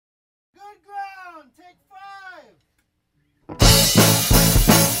Take 5.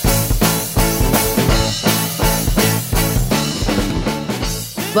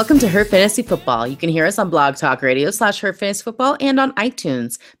 Welcome to Her Fantasy Football. You can hear us on Blog Talk Radio /Her Fantasy Football and on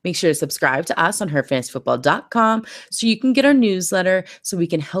iTunes. Make sure to subscribe to us on herfantasyfootball.com so you can get our newsletter so we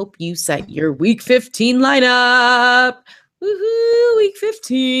can help you set your Week 15 lineup. Woohoo, Week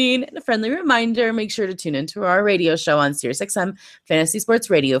 15. And a friendly reminder, make sure to tune into our radio show on SiriusXM Fantasy Sports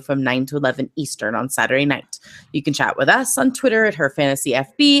Radio from 9 to 11 Eastern on Saturday night. You can chat with us on Twitter at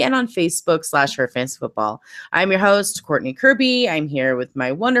HerFantasyFB and on Facebook /HerFantasyFootball. I'm your host, Courtney Kirby. I'm here with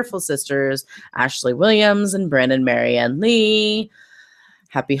my wonderful sisters, Ashley Williams and Brandon Marianne Lee.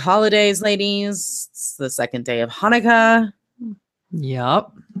 Happy holidays, ladies. It's the second day of Hanukkah.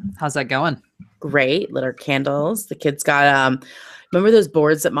 Yep. How's that going? Great. Lit our candles. The kids got remember those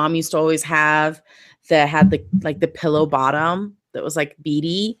boards that mom used to always have that had the pillow bottom that was like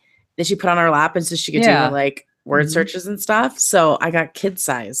beady that she put on her lap and so she could do her like word searches and stuff. So I got kid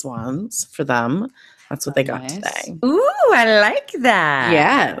size ones for them. That's what they got today. Ooh, I like that.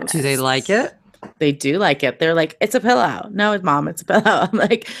 Yeah. Do they like it? They do like it. They're like, it's a pillow. No, Mom, it's a pillow. I'm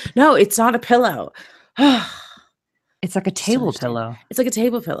like, no, it's not a pillow. It's like a table pillow. It's like a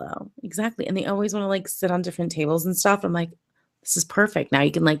table pillow. Exactly. And they always want to like sit on different tables and stuff. I'm like, this is perfect. Now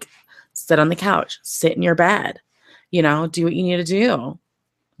you can like sit on the couch, sit in your bed, do what you need to do.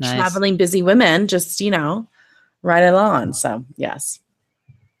 Nice. Traveling busy women, just, ride along. So yes,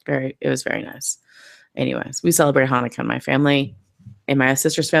 it was very nice. Anyways, we celebrate Hanukkah in my family. In my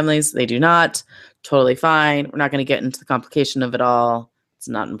sister's families, they do not. Totally fine. We're not going to get into the complication of it all. It's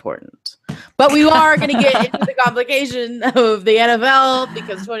not important. But we are going to get into the complication of the NFL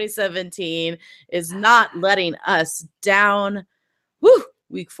because 2017 is not letting us down. Woo!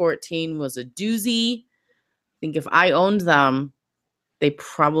 Week 14 was a doozy. I think if I owned them, they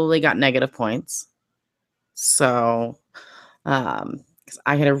probably got negative points. So, because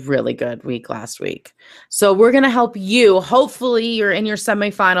I had a really good week last week. So we're going to help you. Hopefully you're in your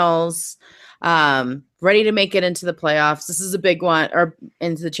semifinals. Ready to make it into the playoffs. This is a big one, or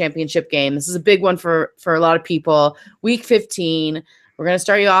into the championship game. This is a big one for a lot of people. Week 15. We're going to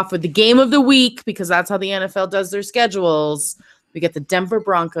start you off with the game of the week because that's how the NFL does their schedules. We get the Denver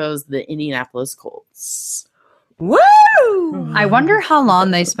Broncos, the Indianapolis Colts. Woo! I wonder how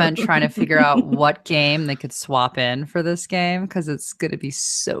long they spent trying to figure out what game they could swap in for this game because it's going to be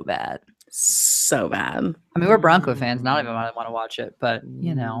so bad. So bad. I mean, we're Bronco fans. Not even want to watch it, but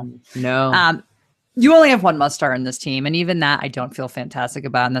No. You only have one must-start in this team, and even that I don't feel fantastic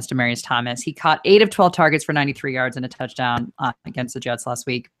about, and that's Demaryius Thomas. He caught 8 of 12 targets for 93 yards and a touchdown against the Jets last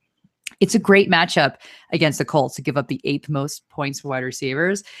week. It's a great matchup against the Colts to give up the 8th most points for wide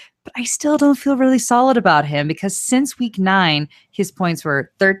receivers, but I still don't feel really solid about him because since week 9, his points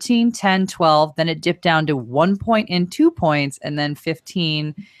were 13, 10, 12, then it dipped down to 1 point and 2 points, and then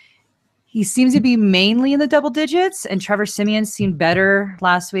 15. He seems to be mainly in the double digits, and Trevor Siemian seemed better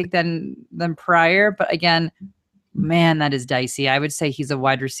last week than prior. But again, man, that is dicey. I would say he's a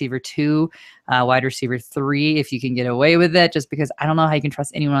wide receiver 2, wide receiver 3, if you can get away with it, just because I don't know how you can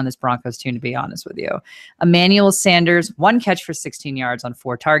trust anyone on this Broncos team, to be honest with you. Emmanuel Sanders, 1 catch for 16 yards on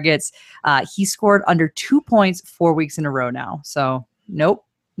 4 targets. He scored under 2 points 4 weeks in a row now. So nope.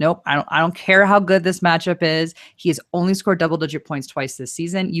 I don't care how good this matchup is. He has only scored double-digit points twice this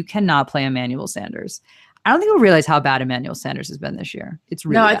season. You cannot play Emmanuel Sanders. I don't think we realize how bad Emmanuel Sanders has been this year. It's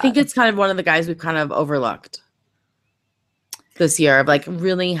really I bad. think it's kind of one of the guys we've kind of overlooked this year of like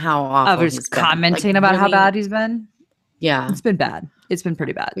really how awful he's been. Commenting about how bad he's been. Yeah, it's been bad. It's been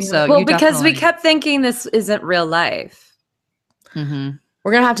pretty bad. Yeah. So because we kept thinking this isn't real life. Mm-hmm.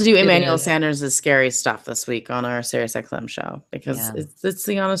 We're going to have to do Emmanuel Sanders' scary stuff this week on our SiriusXM show because it's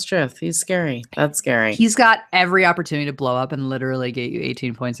the honest truth. He's scary. That's scary. He's got every opportunity to blow up and literally get you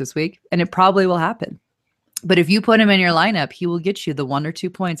 18 points this week, and it probably will happen. But if you put him in your lineup, he will get you the 1 or 2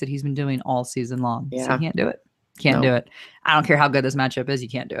 points that he's been doing all season long. Yeah. So you can't do it. Can't do it. I don't care how good this matchup is. You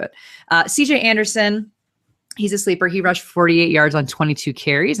can't do it. CJ Anderson, he's a sleeper. He rushed 48 yards on 22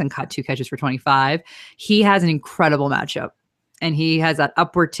 carries and caught 2 catches for 25. He has an incredible matchup. And he has that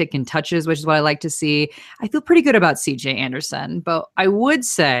upward tick in touches, which is what I like to see. I feel pretty good about CJ Anderson, but I would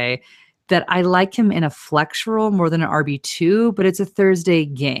say that I like him in a flex role more than an RB2, but it's a Thursday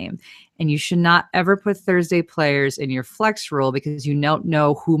game. And you should not ever put Thursday players in your flex role because you don't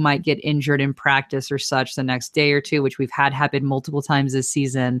know who might get injured in practice or such the next day or two, which we've had happen multiple times this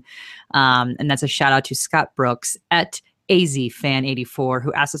season. And that's a shout out to Scott Brooks at AZFan84,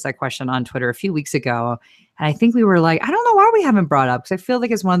 who asked us that question on Twitter a few weeks ago. And I think we were like, I don't know why we haven't brought up, because I feel like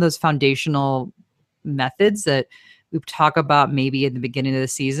it's one of those foundational methods that we talk about maybe in the beginning of the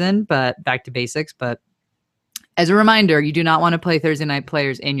season, but back to basics. But as a reminder, you do not want to play Thursday night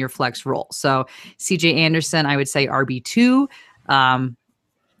players in your flex role. So CJ Anderson, I would say RB2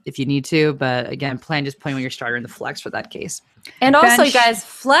 if you need to. But again, plan just playing with your starter in the flex for that case. And also, Bench. you guys,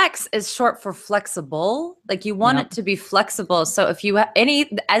 flex is short for flexible. Like you want it to be flexible. So if you have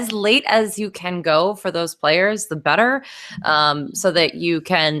as late as you can go for those players, the better. So that you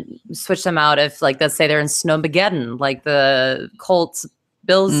can switch them out if, like, let's say they're in Snowmageddon, like the Colts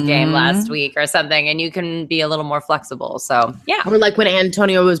Bills game last week or something, and you can be a little more flexible. So yeah. Or like when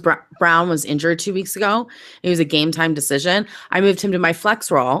Antonio Brown was injured 2 weeks ago, it was a game time decision. I moved him to my flex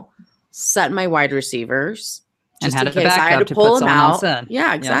role, set my wide receivers, and just had in a case I backup had to pull put him someone out. else in.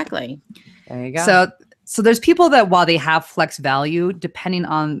 Yeah, exactly. There you go. So there's people that, while they have flex value, depending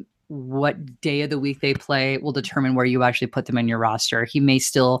on what day of the week they play, will determine where you actually put them in your roster.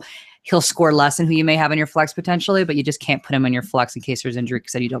 He'll score less than who you may have in your flex potentially, but you just can't put him in your flex in case there's injury,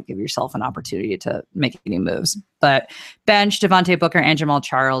 because then you don't give yourself an opportunity to make any moves. But bench, Devontae Booker and Jamal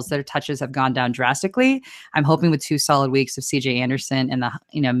Charles, their touches have gone down drastically. I'm hoping with 2 solid weeks of CJ Anderson in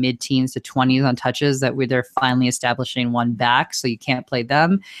the mid-teens to 20s on touches that they're finally establishing one back, so you can't play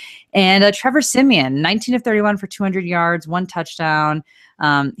them. And Trevor Siemian, 19 of 31 for 200 yards, 1 touchdown.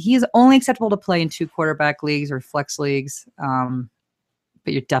 He is only acceptable to play in 2 quarterback leagues or flex leagues.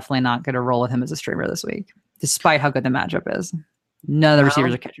 But you're definitely not going to roll with him as a streamer this week, despite how good the matchup is. None of the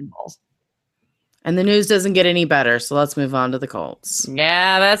receivers are catching balls. And the news doesn't get any better, so let's move on to the Colts.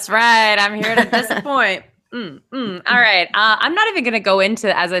 Yeah, that's right. I'm here to disappoint. All right. I'm not even going to go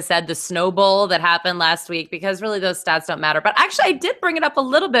into, as I said, the Snow Bowl that happened last week, because really those stats don't matter. But actually, I did bring it up a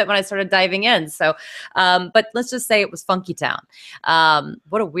little bit when I started diving in. So, but let's just say it was Funky Town.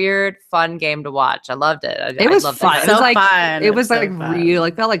 What a weird, fun game to watch. I loved it. It was fun. It was like fun. It was so like fun. real,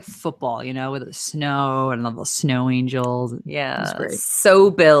 like felt like football, with the snow and all the snow angels. Yeah, it was great. So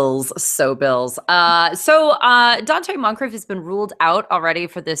Bills. So Dante Moncrief has been ruled out already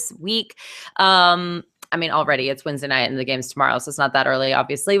for this week. Already it's Wednesday night and the game's tomorrow, so it's not that early,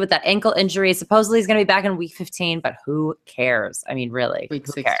 obviously, with that ankle injury. Supposedly he's going to be back in week 15, but who cares? I mean, really, Week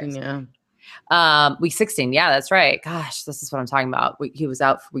who 16, cares? yeah. Week 16, yeah, that's right. Gosh, this is what I'm talking about. He was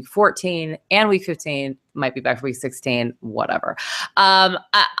out for week 14 and week 15, might be back for week 16, whatever. So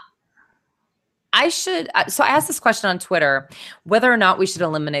I asked this question on Twitter, whether or not we should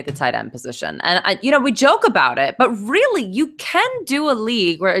eliminate the tight end position. And we joke about it, but really you can do a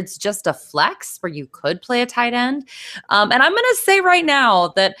league where it's just a flex where you could play a tight end. And I'm going to say right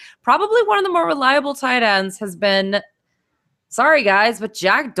now that probably one of the more reliable tight ends has been, sorry guys, but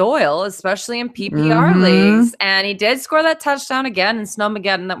Jack Doyle, especially in PPR leagues. And he did score that touchdown again in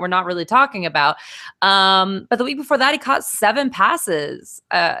Snowmageddon that we're not really talking about. But the week before that, he caught 7 passes,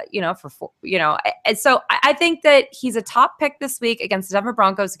 for 4, And so I think that he's a top pick this week against the Denver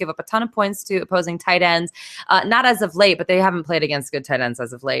Broncos to give up a ton of points to opposing tight ends. Not as of late, but they haven't played against good tight ends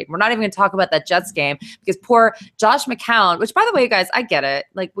as of late. We're not even going to talk about that Jets game because poor Josh McCown, which, by the way, guys, I get it.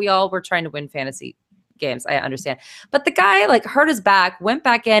 Like, we all were trying to win fantasy games, I understand, but the guy hurt his back, went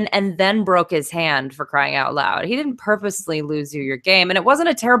back in, and then broke his hand, for crying out loud. He didn't purposely lose you your game, and it wasn't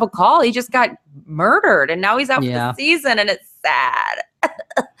a terrible call. He just got murdered, and now he's out for the season, and it's sad.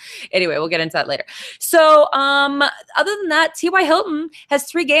 Anyway, we'll get into that later. So other than that, T.Y. Hilton has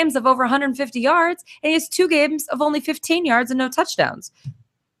 3 games of over 150 yards, and he has 2 games of only 15 yards and no touchdowns.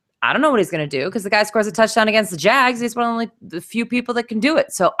 I don't know what he's going to do because the guy scores a touchdown against the Jags. He's one of only the few people that can do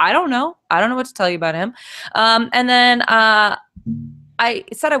it. So I don't know. I don't know what to tell you about him. And then I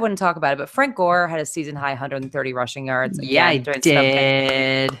said I wouldn't talk about it, but Frank Gore had a season high 130 rushing yards. Yeah, I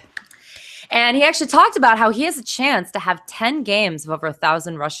did. And he actually talked about how he has a chance to have 10 games of over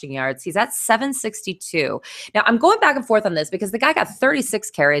 1,000 rushing yards. He's at 762. Now, I'm going back and forth on this because the guy got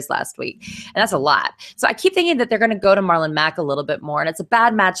 36 carries last week, and that's a lot. So I keep thinking that they're going to go to Marlon Mack a little bit more, and it's a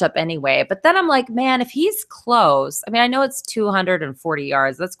bad matchup anyway. But then I'm like, man, if he's close, I know it's 240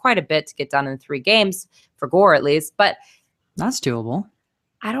 yards. That's quite a bit to get done in 3 games for Gore, at least. But that's doable.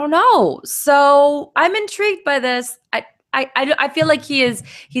 I don't know. So I'm intrigued by this. I feel like he's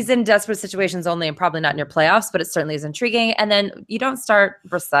in desperate situations only and probably not in your playoffs, but it certainly is intriguing. And then you don't start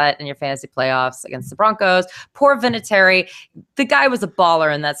Brissett in your fantasy playoffs against the Broncos. Poor Vinatieri. The guy was a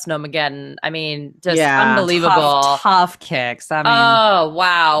baller in that Snowmageddon. Unbelievable. Tough kicks. Oh,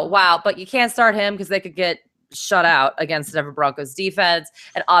 wow. But you can't start him because they could get shut out against the Denver Broncos defense.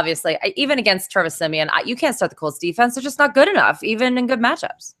 And obviously, even against Trevor Siemian, you can't start the Colts defense. They're just not good enough, even in good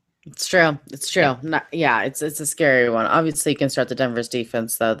matchups. It's true. It's a scary one. Obviously, you can start the Denver's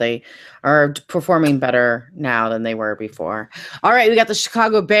defense, though. They are performing better now than they were before. All right, we got the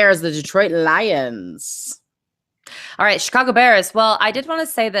Chicago Bears, the Detroit Lions. All right, Chicago Bears. Well, I did want to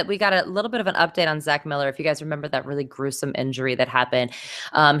say that we got a little bit of an update on Zach Miller. If you guys remember that really gruesome injury that happened,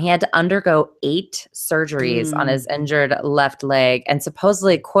 he had to undergo 8 surgeries on his injured left leg. And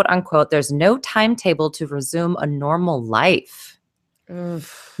supposedly, quote unquote, there's no timetable to resume a normal life.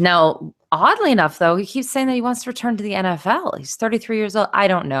 Now, oddly enough, though, he keeps saying that he wants to return to the NFL. He's 33 years old. I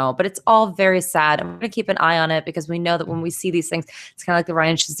don't know, but it's all very sad. And we're going to keep an eye on it because we know that when we see these things, it's kind of like the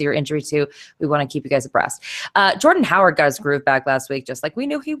Ryan Shazier injury too. We want to keep you guys abreast. Jordan Howard got his groove back last week, just like we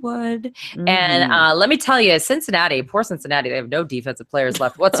knew he would. And let me tell you, Cincinnati, poor Cincinnati, they have no defensive players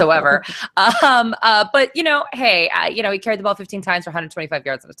left whatsoever. But, hey, he carried the ball 15 times for 125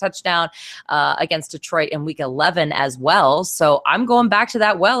 yards and a touchdown against Detroit in week 11 as well. So I'm going back to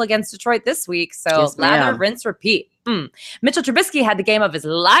that well against Detroit this week. So lather, rinse, repeat. Mitchell Trubisky had the game of his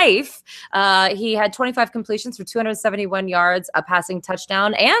life. He had 25 completions for 271 yards, a passing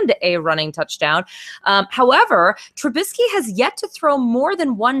touchdown, and a running touchdown. However, Trubisky has yet to throw more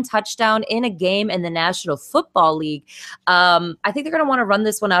than 1 touchdown in a game in the National Football League. I think they're going to want to run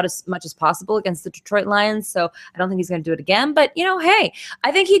this one out as much as possible against the Detroit Lions. So I don't think he's going to do it again. But, hey,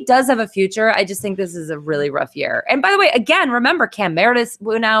 I think he does have a future. I just think this is a really rough year. And by the way, again, remember, Cam Meredith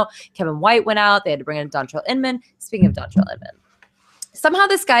went out. Kevin White went out. They had to bring in Dontrell Inman. Speaking of Dontrell Inman, somehow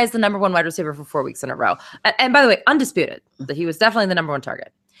this guy is the number 1 wide receiver for 4 weeks in a row. And by the way, undisputed that he was definitely the number 1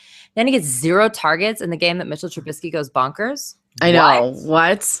 target. Then he gets 0 targets in the game that Mitchell Trubisky goes bonkers. I know.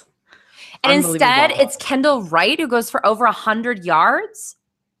 What? And instead, it's Kendall Wright who goes for over 100 yards.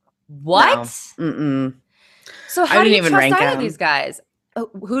 What? No. So how do you trust either of these guys?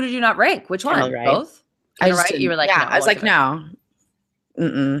 Who did you not rank? Which one? Both? Kendall Wright? You were like, yeah. I was like, no.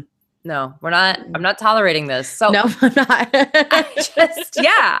 No, we're not. I'm not tolerating this. So no, I'm not.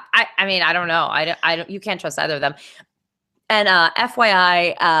 I mean, I don't know. I don't. You can't trust either of them. And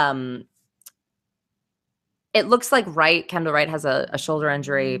FYI, it looks like Kendall Wright has a shoulder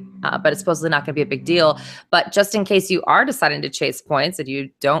injury, but it's supposedly not going to be a big deal. But just in case you are deciding to chase points and you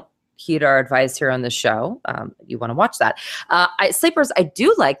don't heed our advice here on the show, you want to watch that. Sleepers I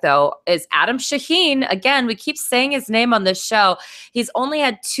do like, though, is Adam Shaheen. Again, we keep saying his name on this show. He's only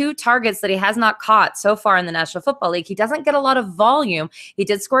had 2 targets that he has not caught so far in the National Football League. He doesn't get a lot of volume. He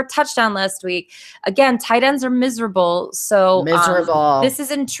did score a touchdown last week. Again, tight ends are miserable. So this is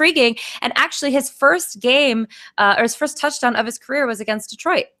intriguing. And actually, his first game or his first touchdown of his career was against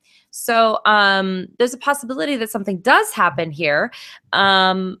Detroit. So there's a possibility that something does happen here.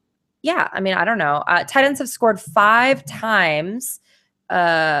 Yeah, I mean, I don't know. Tight ends have scored 5 times. Is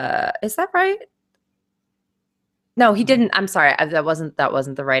that right? No, he didn't. I'm sorry. That wasn't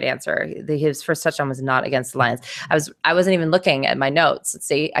the right answer. His first touchdown was not against the Lions. I wasn't even looking at my notes.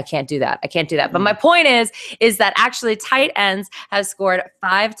 See, I can't do that. But my point is that actually tight ends have scored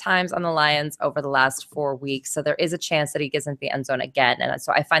 5 times on the Lions over the last 4 weeks. So there is a chance that he gets into the end zone again. And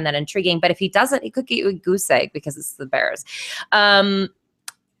so I find that intriguing. But if he doesn't, he could get you a goose egg because it's the Bears.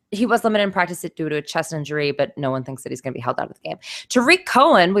 He was limited in practice due to a chest injury, but no one thinks that he's going to be held out of the game. Tariq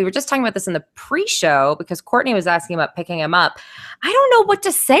Cohen, we were just talking about this in the pre-show because Courtney was asking about picking him up. I don't know what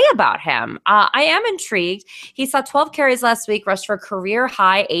to say about him. I am intrigued. He saw 12 carries last week, rushed for a career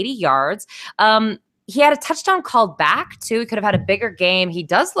high 80 yards. He had a touchdown called back, too. He could have had a bigger game. He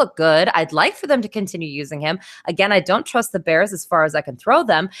does look good. I'd like for them to continue using him. Again, I don't trust the Bears as far as I can throw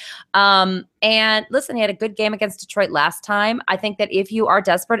them. And listen, he had a good game against Detroit last time. I think that if you are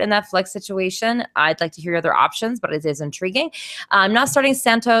desperate in that flex situation, I'd like to hear other options, but it is intriguing. I'm not starting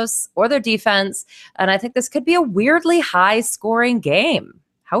Santos or their defense, and I think this could be a weirdly high-scoring game.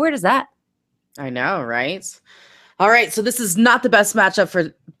 How weird is that? I know, right? All right, so this is not the best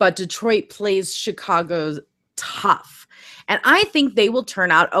matchup but Detroit plays Chicago tough. And I think they will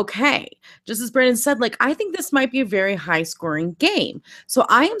turn out okay. Just as Brandon said, I think this might be a very high-scoring game. So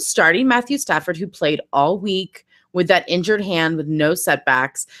I am starting Matthew Stafford, who played all week with that injured hand with no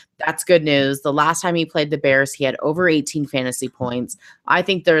setbacks. That's good news. The last time he played the Bears, he had over 18 fantasy points. I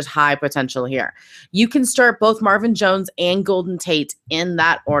think there's high potential here. You can start both Marvin Jones and Golden Tate in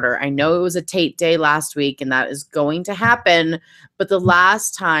that order. I know it was a Tate day last week, and that is going to happen. But the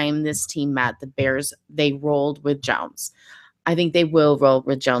last time this team met, the Bears, they rolled with Jones. I think they will roll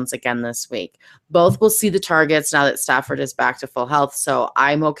with Jones again this week. Both will see the targets now that Stafford is back to full health, so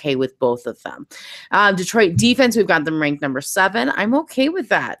I'm okay with both of them. Detroit defense, we've got them ranked number 7. I'm okay with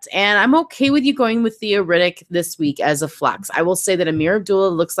that, and I'm okay with you going with Theo Riddick this week as a flex. I will say that Amir Abdullah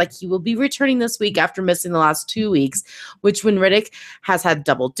looks like he will be returning this week after missing the last 2 weeks, which when Riddick has had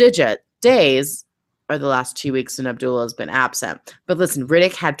double-digit days, or the last 2 weeks and Abdullah has been absent. But listen,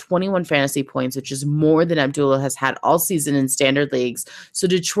 Riddick had 21 fantasy points, which is more than Abdullah has had all season in standard leagues. So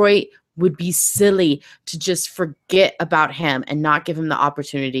Detroit would be silly to just forget about him and not give him the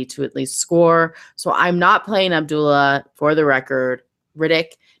opportunity to at least score. So I'm not playing Abdullah, for the record.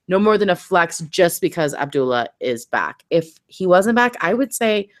 Riddick, no more than a flex just because Abdullah is back. If he wasn't back, I would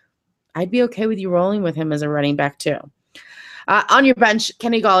say I'd be okay with you rolling with him as a running back too. On your bench,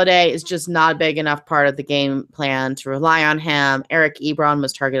 Kenny Golladay is just not a big enough part of the game plan to rely on him. Eric Ebron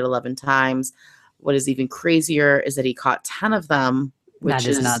was targeted 11 times. What is even crazier is that he caught 10 of them, which That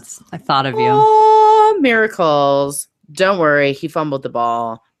is is nuts. I thought of you. Oh, miracles. Don't worry. He fumbled the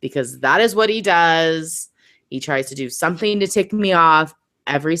ball because that is what he does. He tries to do something to tick me off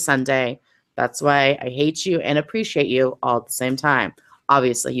every Sunday. That's why I hate you and appreciate you all at the same time.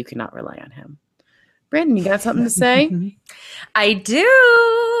 Obviously, you cannot rely on him. Brandon, you got something to say? I do.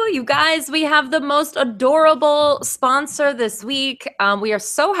 You guys, we have the most adorable sponsor this week. We are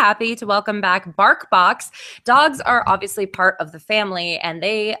so happy to welcome back BarkBox. Dogs are obviously part of the family, and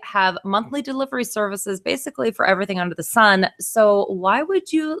they have monthly delivery services basically for everything under the sun. So why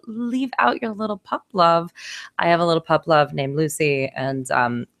would you leave out your little pup love? I have a little pup love named Lucy, and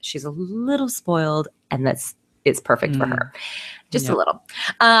she's a little spoiled, and it's perfect for her. Just a little.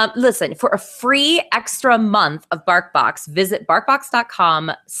 Listen, for a free extra month of BarkBox, visit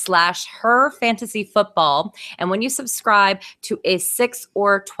barkbox.com/herfantasyfootball. And when you subscribe to a 6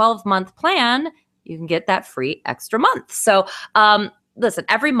 or 12-month plan, you can get that free extra month. So, listen,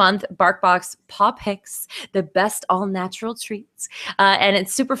 every month, BarkBox paw picks the best all-natural treats. And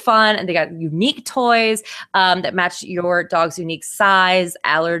it's super fun. And they got unique toys that match your dog's unique size,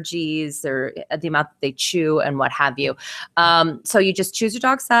 allergies, or the amount that they chew and what have you. So you just choose your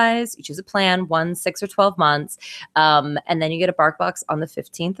dog size. You choose a plan, 1, 6, or 12 months. And then you get a BarkBox on the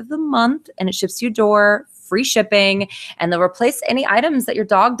 15th of the month. And it ships to your door. Free shipping. And they'll replace any items that your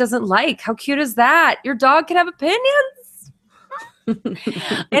dog doesn't like. How cute is that? Your dog can have opinions.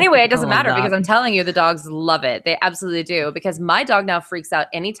 Anyway, it doesn't matter because I'm telling you, the dogs love it. They absolutely do, because my dog now freaks out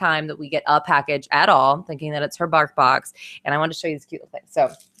anytime that we get a package at all, thinking that it's her BarkBox. And I want to show you this cute little thing. So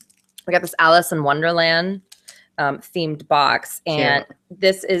we got this Alice in Wonderland themed box, and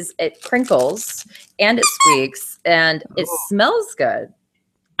it crinkles and it squeaks and it smells good.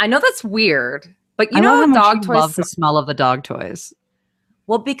 I know that's weird, but you know how dog toys love the smell of the dog toys.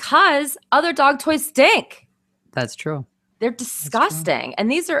 Well, because other dog toys stink. That's true. They're disgusting. And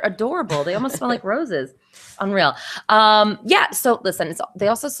these are adorable. They almost smell like roses. Unreal. So listen, they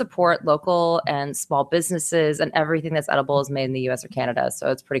also support local and small businesses, and everything that's edible is made in the US or Canada. So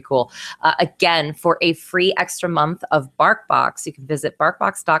it's pretty cool. Again, for a free extra month of BarkBox, you can visit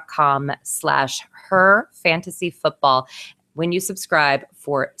barkbox.com/herfantasyfootball. When you subscribe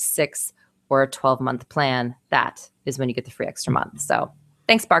for 6 or a 12-month plan, that is when you get the free extra month. So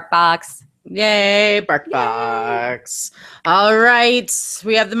thanks, BarkBox. Yay, BarkBox. All right.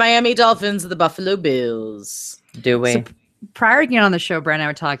 We have the Miami Dolphins and the Buffalo Bills. Do we? So prior to getting on the show, Brent and I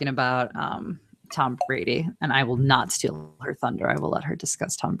were talking about Tom Brady, and I will not steal her thunder. I will let her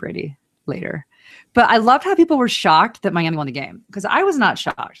discuss Tom Brady later. But I loved how people were shocked that Miami won the game, because I was not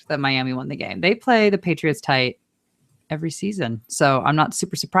shocked that Miami won the game. They play the Patriots tight every season, so I'm not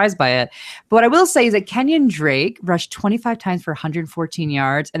super surprised by it. But what I will say is that Kenyon Drake rushed 25 times for 114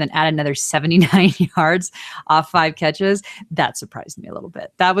 yards and then added another 79 yards off 5 catches. That surprised me a little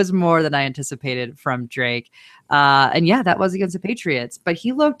bit. That was more than I anticipated from Drake. And yeah, that was against the Patriots, but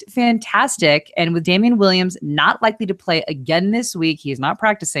he looked fantastic. And with Damian Williams not likely to play again this week, he is not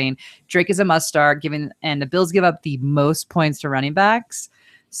practicing. Drake is a must start, and the Bills give up the most points to running backs.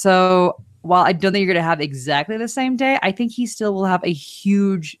 So while I don't think you're going to have exactly the same day, I think he still will have a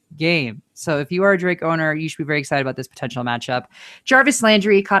huge game. So if you are a Drake owner, you should be very excited about this potential matchup. Jarvis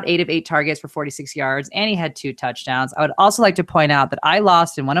Landry caught 8 of 8 targets for 46 yards, and he had 2 touchdowns. I would also like to point out that I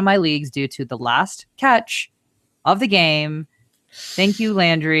lost in one of my leagues due to the last catch of the game. Thank you,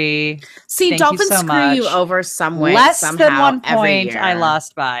 Landry. See, Dolphins screw you over some way. Less than 1 point, year. I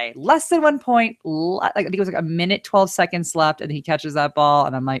lost by. Less than 1 point. I think it was like a minute, 12 seconds left, and he catches that ball,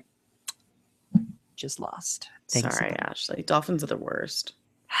 and I'm like, just lost. Thanks. Sorry, Ashley. Dolphins are the worst.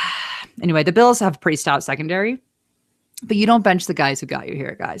 Anyway, the Bills have a pretty stout secondary, but you don't bench the guys who got you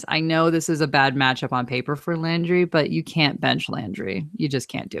here, guys. I know this is a bad matchup on paper for Landry, but you can't bench Landry. You just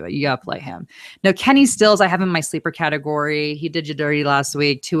can't do it. You got to play him. Now, Kenny Stills, I have in my sleeper category. He did you dirty last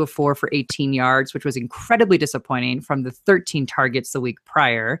week, 2 of 4 for 18 yards, which was incredibly disappointing from the 13 targets the week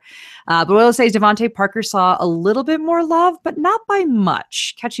prior. But what I'll say is Devontae Parker saw a little bit more love, but not by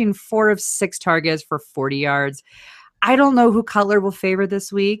much, catching 4 of 6 targets for 40 yards. I don't know who Cutler will favor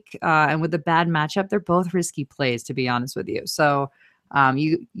this week. And with the bad matchup, they're both risky plays, to be honest with you. So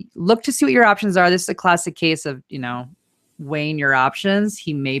you look to see what your options are. This is a classic case of, weighing your options,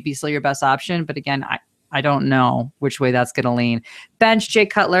 he may be still your best option. But again, I don't know which way that's going to lean. Bench, Jay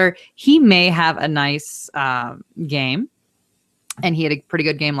Cutler, he may have a nice game. And he had a pretty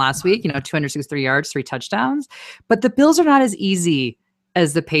good game last week, 263 yards, 3 touchdowns. But the Bills are not as easy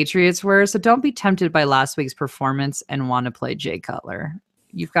as the Patriots were. So don't be tempted by last week's performance and want to play Jay Cutler.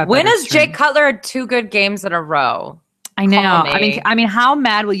 You've got when has Jay Cutler had 2 good games in a row? I know. I mean, how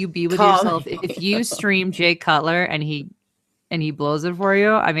mad will you be with yourself if you stream Jay Cutler and he blows it for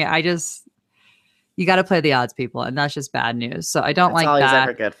you? I mean, you got to play the odds, people, and that's just bad news. So I don't like that. That's all he's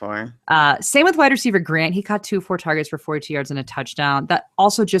ever good for. Same with wide receiver Grant. He caught 4 targets for 42 yards and a touchdown. That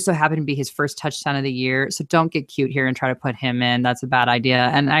also just so happened to be his first touchdown of the year. So don't get cute here and try to put him in. That's a bad idea.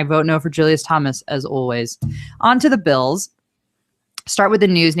 And I vote no for Julius Thomas, as always. On to the Bills. Start with the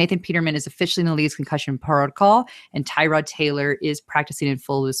news. Nathan Peterman is officially in the league's concussion protocol, and Tyrod Taylor is practicing in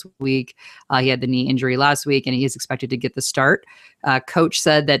full this week. He had the knee injury last week, and he is expected to get the start. Coach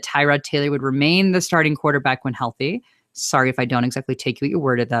said that Tyrod Taylor would remain the starting quarterback when healthy. Sorry if I don't exactly take you at your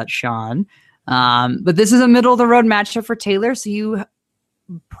word at that, Sean. But this is a middle-of-the-road matchup for Taylor, so you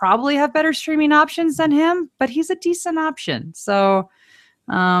probably have better streaming options than him, but he's a decent option. So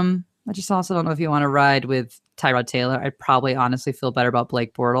I just also don't know if you want to ride with Tyrod Taylor. I'd probably honestly feel better about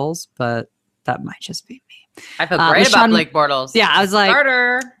Blake Bortles, but that might just be me. I feel great about Blake Bortles. Yeah, I was like,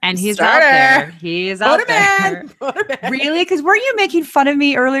 starter. And he's out there. He's out there. Really? Because weren't you making fun of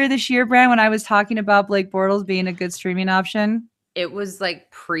me earlier this year, Brand, when I was talking about Blake Bortles being a good streaming option? It was like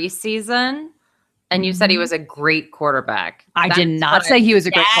preseason, and you said he was a great quarterback. I did not say he was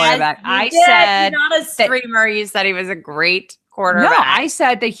a great quarterback. I said, you're not a streamer. You said he was a great quarterback. No, I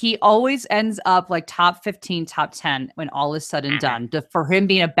said that he always ends up like top 15, top 10 when all is said and done. For him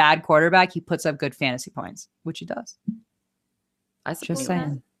being a bad quarterback, he puts up good fantasy points, which he does. Just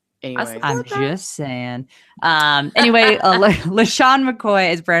saying. I'm just saying. Anyway, LaShawn McCoy,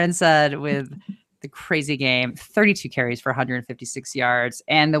 as Brandon said, with the crazy game, 32 carries for 156 yards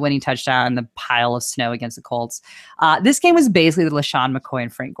and the winning touchdown and the pile of snow against the Colts. This game was basically the LaShawn McCoy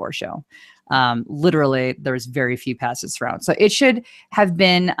and Frank Gore show. Literally, there was very few passes thrown. So it should have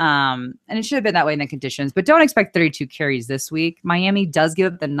been, and it should have been that way in the conditions, but don't expect 32 carries this week. Miami does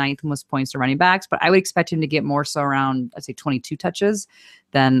give up the 9th most points to running backs, but I would expect him to get more so around, I'd say 22 touches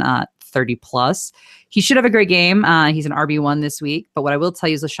than 30 plus. He should have a great game. He's an RB1 this week, but what I will tell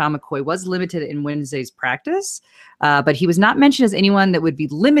you is LaShawn McCoy was limited in Wednesday's practice, but he was not mentioned as anyone that would be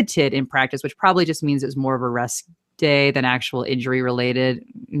limited in practice, which probably just means it was more of a rest day than actual injury related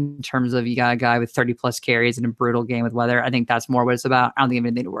in terms of you got a guy with 30 plus carries in a brutal game with weather. I think that's more what it's about. I don't think you have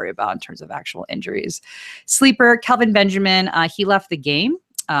anything to worry about in terms of actual injuries. Sleeper, Kelvin Benjamin, he left the game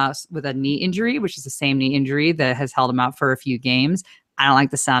with a knee injury, which is the same knee injury that has held him out for a few games. I don't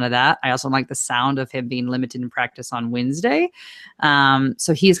like the sound of that. I also don't like the sound of him being limited in practice on Wednesday.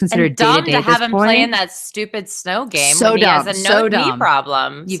 So he is considered day-to-day to have him play in that stupid snow game. So when dumb. He has a so knee dumb.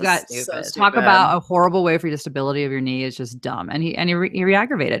 problem. You so got stupid. talk about a horrible way for the stability of your knee is just dumb, and he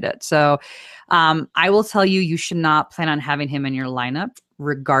re-aggravated it. So I will tell you, you should not plan on having him in your lineup,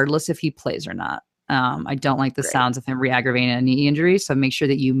 regardless if he plays or not. I don't like the sounds of him re-aggravating a knee injury. So make sure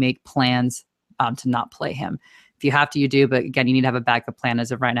that you make plans to not play him. If you have to, you do. But again, you need to have a backup plan as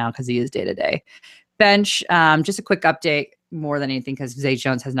of right now because he is day-to-day. Bench, just a quick update more than anything because Zay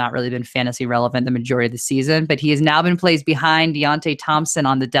Jones has not really been fantasy relevant the majority of the season, but he has now been placed behind Deontay Thompson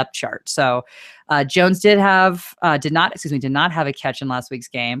on the depth chart. So Jones did not have a catch in last week's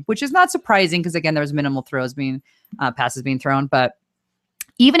game, which is not surprising because again, there was minimal passes being thrown. But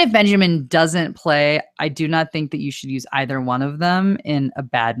even if Benjamin doesn't play, I do not think that you should use either one of them in a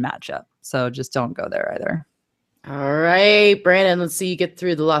bad matchup. So just don't go there either. All right, Brandon, let's see you get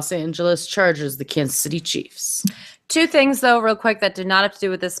through the Los Angeles Chargers, the Kansas City Chiefs. 2 things, though, real quick, that do not have to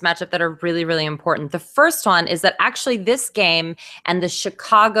do with this matchup that are really, really important. The first one is that actually this game and the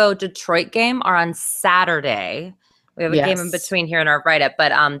Chicago-Detroit game are on Saturday. We have a game in between here in our write-up,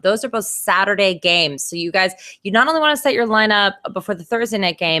 but those are both Saturday games. So you guys, you not only want to set your lineup before the Thursday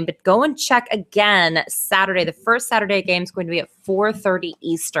night game, but go and check again Saturday. The first Saturday game is going to be at 4:30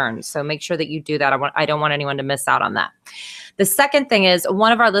 Eastern. So make sure that you do that. I don't want anyone to miss out on that. The second thing is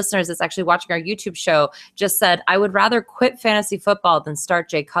one of our listeners that's actually watching our YouTube show just said, I would rather quit fantasy football than start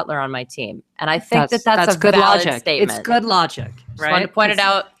Jay Cutler on my team. And I think that's a good valid logic. statement. It's good logic, right? Just wanted to point it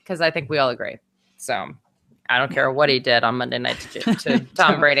out because I think we all agree. So I don't care what he did on Monday night to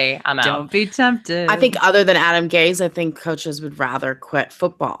Tom Brady. I'm out. Don't be tempted. I think other than Adam Gase, I think coaches would rather quit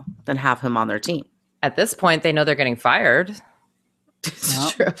football than have him on their team. At this point, they know they're getting fired.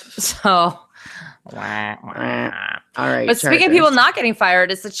 It's true. So, All right. But speaking of people Chargers. not getting fired,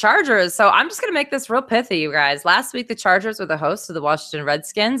 it's the Chargers. So I'm just going to make this real pithy, you guys. Last week, the Chargers were the hosts of the Washington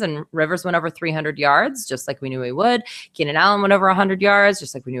Redskins, and Rivers went over 300 yards, just like we knew he would. Keenan Allen went over 100 yards,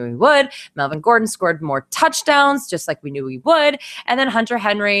 just like we knew he would. Melvin Gordon scored more touchdowns, just like we knew he would. And then Hunter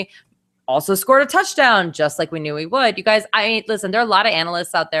Henry also scored a touchdown, just like we knew he would. You guys, I mean, listen, there are a lot of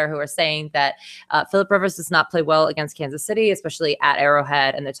analysts out there who are saying that Phillip Rivers does not play well against Kansas City, especially at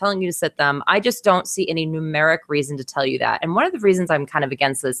Arrowhead, and they're telling you to sit them. I just don't see any numeric reason to tell you that. And one of the reasons I'm kind of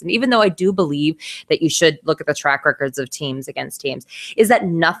against this, and even though I do believe that you should look at the track records of teams against teams, is that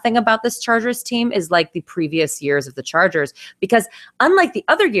nothing about this Chargers team is like the previous years of the Chargers, because unlike the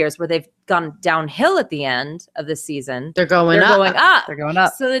other years where they've gone downhill at the end of the season, They're going up. They're going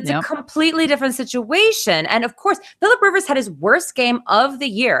up. So it's a completely different situation. And of course, Phillip Rivers had his worst game of the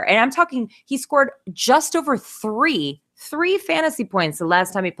year. And I'm talking, he scored just over three fantasy points the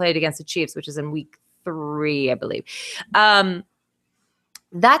last time he played against the Chiefs, which is in week 3, I believe.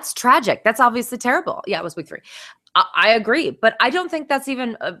 That's tragic. That's obviously terrible. Yeah, it was week 3. I agree, but I don't think that's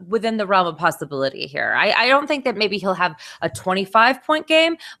even within the realm of possibility here. I don't think that maybe he'll have a 25-point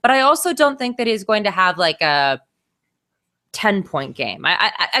game, but I also don't think that he's going to have like a 10-point game.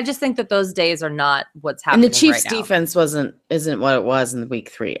 I just think that those days are not what's happening. And the Chiefs' right now. defense isn't what it was in week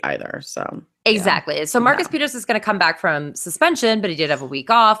 3 either. So exactly. Yeah. So Marcus Peters is going to come back from suspension, but he did have a week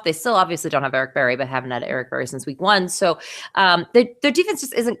off. They still obviously don't have Eric Berry, but haven't had Eric Berry since week 1. So their defense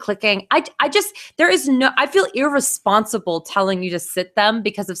just isn't clicking. I feel irresponsible telling you to sit them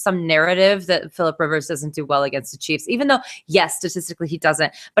because of some narrative that Phillip Rivers doesn't do well against the Chiefs, even though, yes, statistically he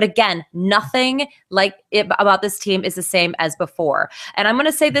doesn't. But again, nothing about this team is the same as before. And I'm going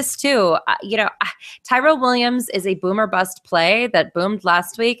to say this too. Tyrell Williams is a boomer bust play that boomed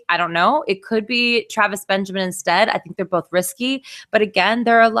last week. I don't know. It could be Travis Benjamin instead. I think they're both risky. But again,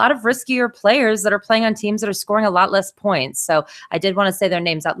 there are a lot of riskier players that are playing on teams that are scoring a lot less points. So I did want to say their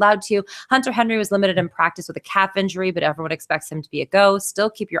names out loud to you. Hunter Henry was limited in practice with a calf injury, but everyone expects him to be a go. Still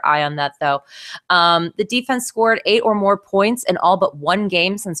keep your eye on that, though. The defense scored 8 or more points in all but 1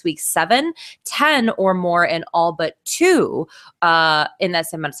 game since week 7, 10 or more in all but 2 in that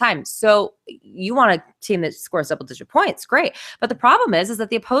same amount of time. So you want a team that scores double-digit points, great. But the problem is that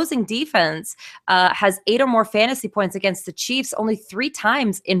the opposing defense has 8 or more fantasy points against the Chiefs only 3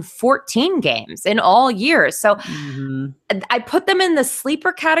 times in 14 games in all years. So I put them in the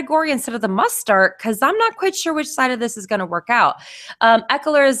sleeper category instead of the must start because I'm not quite sure which side of this is going to work out.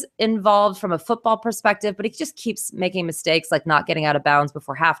 Eckler is involved from a football perspective, but he just keeps making mistakes like not getting out of bounds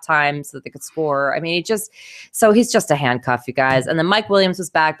before halftime so that they could score. I mean, he's just a handcuff, you guys. And then Mike Williams was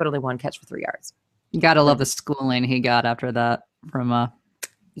back, but only 1 catch for 3 yards. You got to love the schooling he got after that from not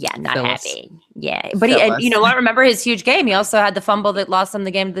Phyllis. Happy. Yeah. But you know what? Remember his huge game. He also had the fumble that lost him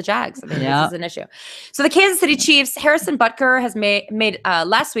the game to the Jags. I mean, this is an issue. So the Kansas City Chiefs, Harrison Butker has made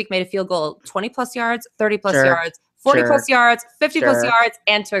last week made a field goal 20 plus yards, 30 plus yards, 40 plus yards, 50 plus yards,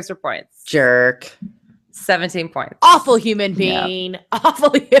 and 2 extra points. Jerk. 17 points. Awful human being. Yep.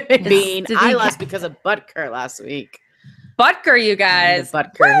 Awful human being. I lost because of Butker last week. Butker, you guys.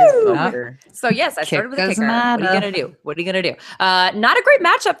 Butker. So yes, I started with a kicker. What are you gonna do? Not a great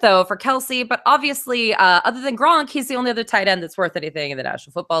matchup though for Kelsey, but obviously, other than Gronk, he's the only other tight end that's worth anything in the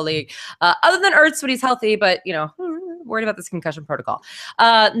National Football League. Other than Ertz when he's healthy, but worried about this concussion protocol.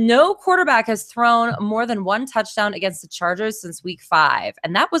 No quarterback has thrown more than 1 touchdown against the Chargers since week 5,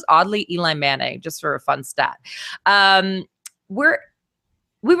 and that was oddly Eli Manning. Just for a fun stat.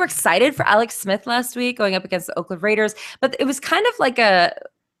 We were excited for Alex Smith last week going up against the Oakland Raiders, but it was kind of like a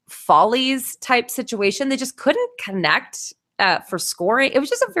Follies type situation. They just couldn't connect for scoring. It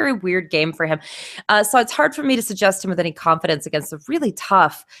was just a very weird game for him. So it's hard for me to suggest him with any confidence against the really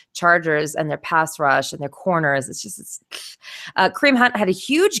tough Chargers and their pass rush and their corners. Kareem Hunt had a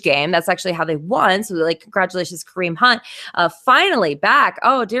huge game. That's actually how they won. So congratulations, Kareem Hunt. Finally back.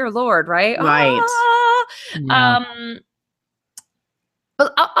 Oh, dear Lord, right? Right. Yeah.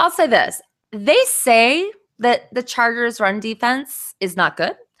 But I'll say this. They say that the Chargers' run defense is not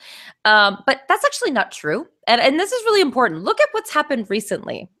good, but that's actually not true. And this is really important. Look at what's happened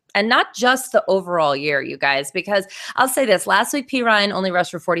recently, and not just the overall year, you guys, because I'll say this. Last week, P. Ryan only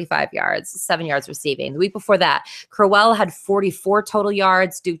rushed for 45 yards, 7 yards receiving. The week before that, Crowell had 44 total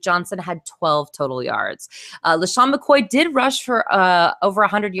yards. Duke Johnson had 12 total yards. LaShawn McCoy did rush for over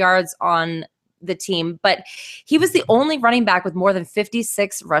 100 yards on the team, but he was the only running back with more than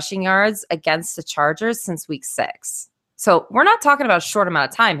 56 rushing yards against the Chargers since week 6. So we're not talking about a short amount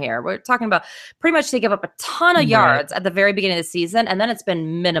of time here. We're talking about pretty much they give up a ton of yards at the very beginning of the season, and then it's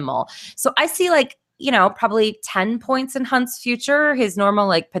been minimal. So I see probably 10 points in Hunt's future, his normal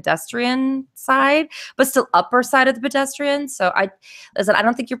like pedestrian side, but still upper side of the pedestrian. So I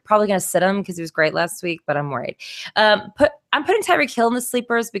don't think you're probably going to sit him because he was great last week, but I'm worried. I'm putting Tyreek Hill in the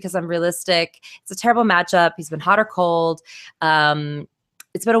sleepers because I'm realistic. It's a terrible matchup. He's been hot or cold.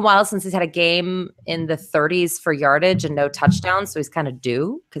 It's been a while since he's had a game in the 30s for yardage and no touchdowns. So he's kind of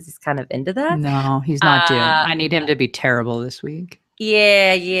due because he's kind of into that. No, he's not due. I need him to be terrible this week.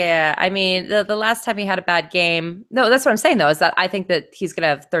 Yeah. I mean, the last time he had a bad game, no, that's what I'm saying, though, is that I think that he's going to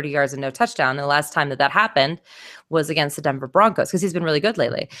have 30 yards and no touchdown. And the last time that happened was against the Denver Broncos because he's been really good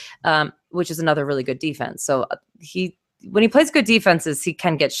lately, which is another really good defense. So when he plays good defenses, he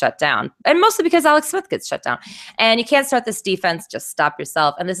can get shut down. And mostly because Alex Smith gets shut down. And you can't start this defense. Just stop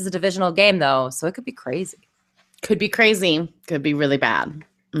yourself. And this is a divisional game, though, so it could be crazy. Could be crazy. Could be really bad.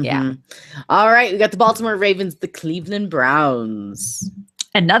 Yeah. All right. We got the Baltimore Ravens, the Cleveland Browns.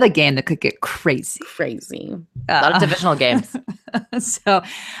 Another game that could get crazy. A lot of divisional games. So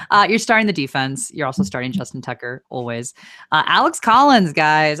you're starting the defense. You're also starting Justin Tucker, always. Alex Collins,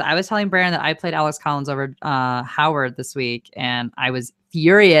 guys. I was telling Brandon that I played Alex Collins over Howard this week, and I was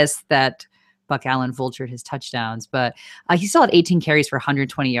furious that Buck Allen vultured his touchdowns, but he still had 18 carries for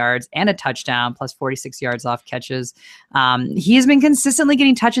 120 yards and a touchdown, plus 46 yards off catches. He has been consistently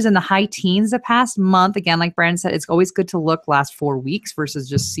getting touches in the high teens the past month. Again, like Brandon said, it's always good to look last 4 weeks versus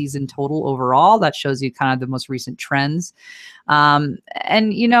just season total overall. That shows you kind of the most recent trends. And,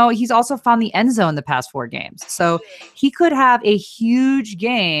 he's also found the end zone the past 4 games. So he could have a huge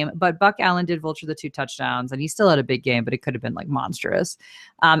game, but Buck Allen did vulture the 2 touchdowns, and he still had a big game, but it could have been like monstrous.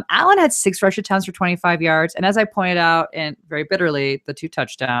 Allen had 6 rush attempts for 25 yards. And as I pointed out, and very bitterly, the 2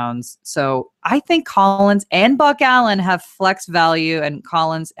 touchdowns. So I think Collins and Buck Allen have flex value, and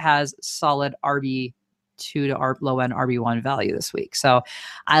Collins has solid RB2 to low end RB1 value this week. So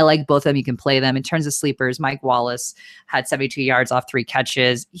I like both of them. You can play them. In terms of sleepers, Mike Wallace had 72 yards off 3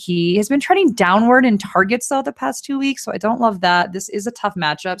 catches. He has been trending downward in targets though the past 2 weeks. So I don't love that. This is a tough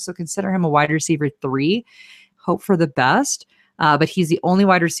matchup. So consider him a wide receiver 3. Hope for the best. But he's the only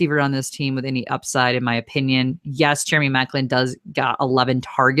wide receiver on this team with any upside, in my opinion. Yes, Jeremy Maclin got 11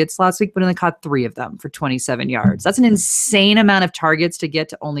 targets last week, but only caught 3 of them for 27 yards. That's an insane amount of targets to get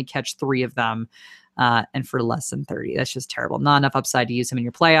to only catch 3 of them. And for less than 30. That's just terrible. Not enough upside to use him in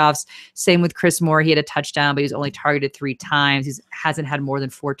your playoffs. Same with Chris Moore. He had a touchdown, but he was only targeted 3 times. He hasn't had more than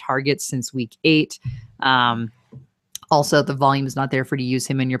 4 targets since week 8. Also, the volume is not there for you to use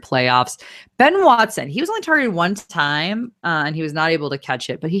him in your playoffs. Ben Watson, he was only targeted 1 time, and he was not able to catch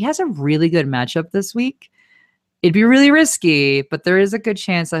it, but he has a really good matchup this week. It'd be really risky, but there is a good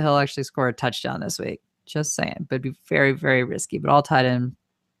chance that he'll actually score a touchdown this week. Just saying, but it'd be very, very risky. But all tight end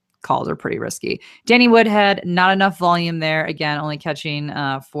calls are pretty risky. Danny Woodhead, not enough volume there. Again, only catching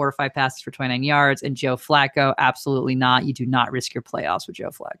 4 or 5 passes for 29 yards. And Joe Flacco, absolutely not. You do not risk your playoffs with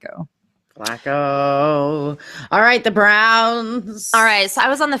Joe Flacco. All right, the Browns. All right, so I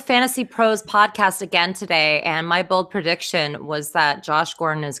was on the Fantasy Pros podcast again today, and my bold prediction was that Josh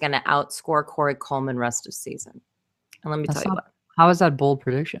Gordon is going to outscore Corey Coleman rest of season. And let me tell you what. How is that bold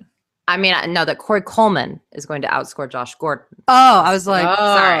prediction? I mean, I know that Corey Coleman is going to outscore Josh Gordon. Oh, I was like,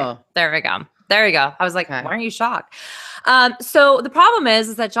 sorry. There we go. I was like, why aren't you shocked? So the problem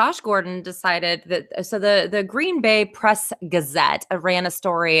is that Josh Gordon decided that, so the Green Bay Press Gazette ran a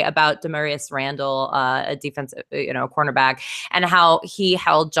story about Demarius Randall, a defensive, cornerback, and how he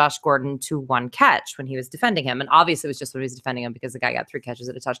held Josh Gordon to 1 catch when he was defending him. And obviously it was just when he was defending him because the guy got 3 catches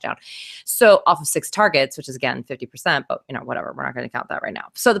at a touchdown. So off of 6 targets, which is again, 50%, but whatever, we're not going to count that right now.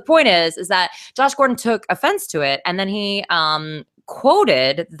 So the point is that Josh Gordon took offense to it. And then he,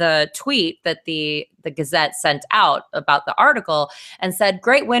 quoted the tweet that the Gazette sent out about the article and said,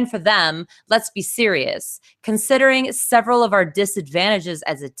 "Great win for them. Let's be serious. Considering several of our disadvantages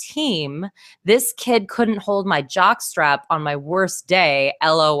as a team, this kid couldn't hold my jockstrap on my worst day,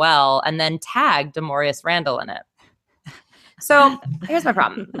 LOL," and then tagged Demarius Randall in it. So here's my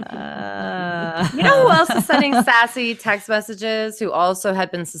problem. You know who else is sending sassy text messages who also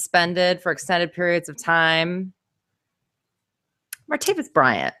had been suspended for extended periods of time? Martavis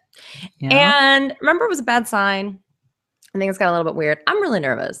Bryant. Yeah. And remember, it was a bad sign. I think it's got a little bit weird. I'm really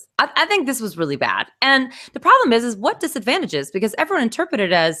nervous. I think this was really bad. And the problem is what disadvantages? Because everyone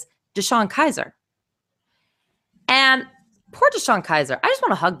interpreted it as Deshaun Kaiser. And Poor Deshaun Kaiser. I just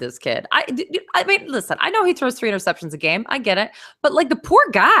want to hug this kid. I mean, listen, I know he throws 3 interceptions a game. I get it. But like the poor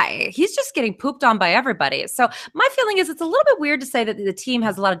guy, he's just getting pooped on by everybody. So my feeling is it's a little bit weird to say that the team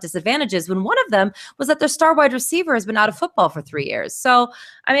has a lot of disadvantages when one of them was that their star wide receiver has been out of football for 3 years. So,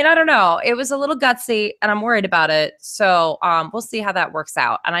 I mean, I don't know. It was a little gutsy and I'm worried about it. So we'll see how that works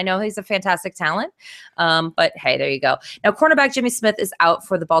out. And I know he's a fantastic talent. But hey, there you go. Now, cornerback Jimmy Smith is out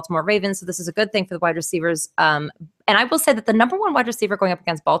for the Baltimore Ravens. So this is a good thing for the wide receivers. And I will say that the number one wide receiver going up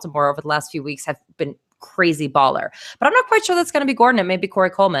against Baltimore over the last few weeks have been crazy baller. But I'm not quite sure that's going to be Gordon. It may be Corey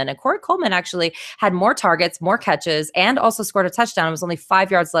Coleman. And Corey Coleman actually had more targets, more catches, and also scored a touchdown. It was only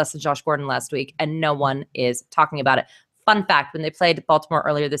 5 yards less than Josh Gordon last week, and no one is talking about it. Fun fact, when they played Baltimore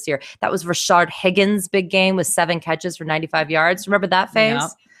earlier this year, that was Rashard Higgins' big game with 7 catches for 95 yards. Remember that phase?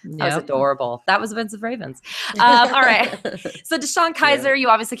 Yep. That was adorable. That was Vince of Ravens. All right. So Deshaun Kaiser, you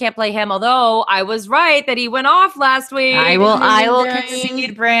obviously can't play him, although I was right that he went off last week. I will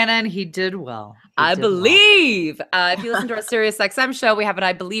concede, Brandon. He did well. I believe. If you listen to our Sirius XM show, we have an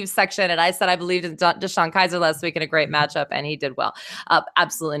I believe section, and I said I believed in Deshaun Kaiser last week in a great matchup, and he did well.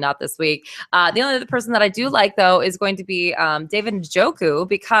 Absolutely not this week. The only other person that I do like, though, is going to be David Njoku,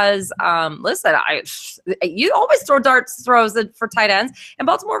 because, listen, you always throw throws for tight ends, and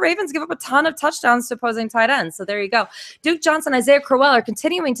Baltimore Ravens give up a ton of touchdowns to opposing tight ends. So there you go. Duke Johnson, Isaiah Crowell are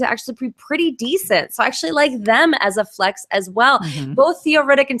continuing to actually be pretty decent. So I actually like them as a flex as well. Mm-hmm. Both Theo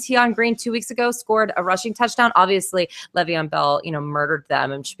Riddick and Tion Green 2 weeks ago scored a rushing touchdown. Obviously, Le'Veon Bell, murdered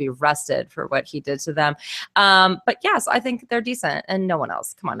them and should be arrested for what he did to them. But yes, I think they're decent and no one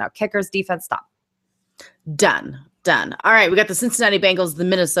else. Come on now. Kickers, defense, stop. Done. All right, we got the Cincinnati Bengals, the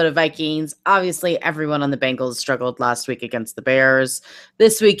Minnesota Vikings. Obviously, everyone on the Bengals struggled last week against the Bears.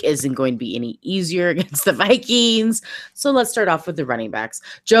 This week isn't going to be any easier against the Vikings. So let's start off with the running backs.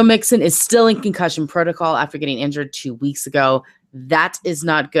 Joe Mixon is still in concussion protocol after getting injured 2 weeks ago. That is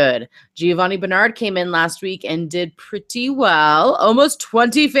not good. Giovanni Bernard came in last week and did pretty well. Almost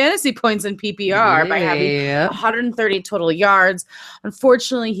 20 fantasy points in PPR by having 130 total yards.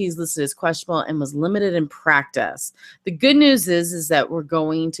 Unfortunately, he's listed as questionable and was limited in practice. The good news is that we're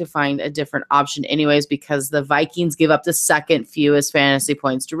going to find a different option anyways, because the Vikings give up the second fewest fantasy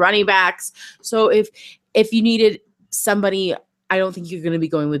points to running backs. So if you needed somebody, I don't think you're going to be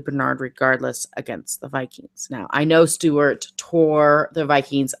going with Bernard regardless against the Vikings. Now, I know Stewart tore the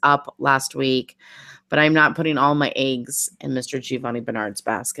Vikings up last week, but I'm not putting all my eggs in Mr. Giovanni Bernard's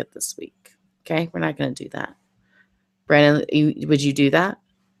basket this week. Okay? We're not going to do that. Brandon, would you do that?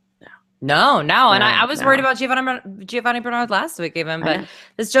 No. And I was worried about Giovanni Bernard last week even, but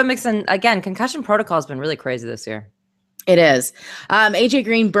this Joe Mixon, again, concussion protocol has been really crazy this year. It is. AJ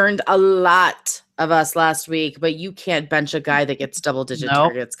Green burned a lot of us last week, but you can't bench a guy that gets double-digit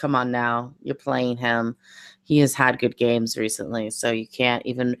targets. Come on now. You're playing him. He has had good games recently, so you can't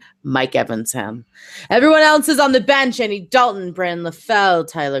even Mike Evans him. Everyone else is on the bench. Andy Dalton, Brandon LaFell,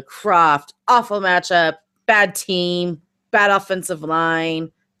 Tyler Kroft. Awful matchup. Bad team. Bad offensive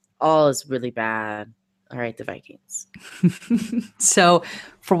line. All is really bad. All right, the Vikings. So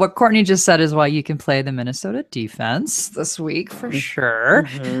for what Courtney just said is why you can play the Minnesota defense this week for sure.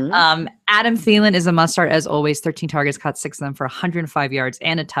 Mm-hmm. Adam Thielen is a must start as always. 13 targets, caught 6 of them for 105 yards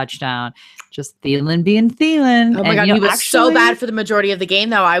and a touchdown. Just Thielen being Thielen. Oh my God, he was so bad for the majority of the game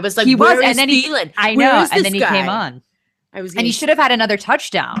though. I was like, where is Thielen? I know, and then he came on. And he should have had another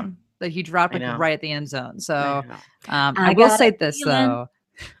touchdown that he dropped right at the end zone. So I will say this though.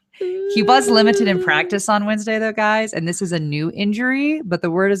 He was limited in practice on Wednesday, though, guys, and this is a new injury, but the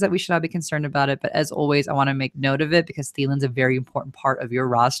word is that we should not be concerned about it. But as always, I want to make note of it because Thielen's a very important part of your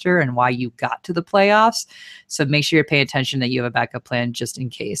roster and why you got to the playoffs. So make sure you're paying attention that you have a backup plan just in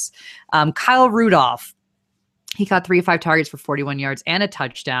case. Kyle Rudolph, he caught 3 of 5 targets for 41 yards and a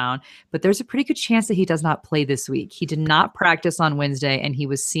touchdown, but there's a pretty good chance that he does not play this week. He did not practice on Wednesday, and he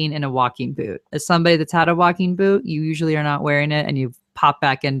was seen in a walking boot. As somebody that's had a walking boot, you usually are not wearing it, and you pop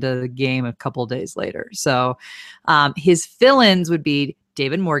back into the game a couple days later. So his fill-ins would be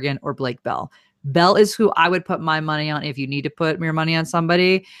David Morgan or Blake Bell. Bell is who I would put my money on if you need to put your money on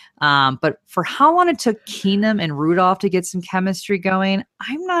somebody. But for how long it took Keenum and Rudolph to get some chemistry going,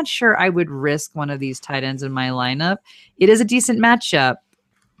 I'm not sure I would risk one of these tight ends in my lineup. It is a decent matchup,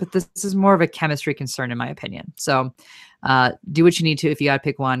 but this is more of a chemistry concern in my opinion. So do what you need to. If you got to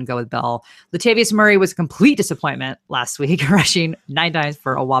pick one, go with Bell. Latavius Murray was a complete disappointment last week, rushing 9 times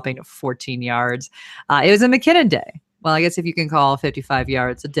for a whopping 14 yards. It was a McKinnon day. Well, I guess if you can call 55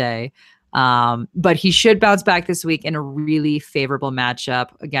 yards a day. But he should bounce back this week in a really favorable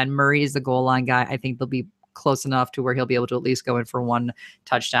matchup. Again, Murray is the goal line guy. I think they'll be close enough to where he'll be able to at least go in for 1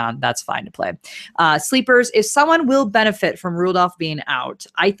 touchdown. That's fine to play. Sleepers, if someone will benefit from Rudolph being out,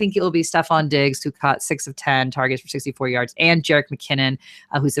 I think it will be Stephon Diggs, who caught 6 of 10 targets for 64 yards, and Jerick McKinnon,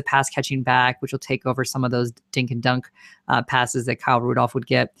 who's a pass catching back, which will take over some of those dink and dunk passes that Kyle Rudolph would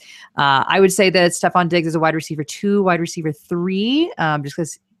get. I would say that Stephon Diggs is a wide receiver 2, wide receiver 3, just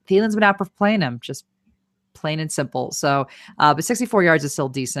because Thielen's been out for playing him, just plain and simple. So, but 64 yards is still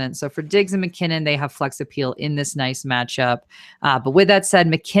decent. So for Diggs and McKinnon, they have flex appeal in this nice matchup. But with that said,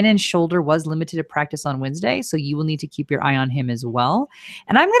 McKinnon's shoulder was limited to practice on Wednesday, so you will need to keep your eye on him as well.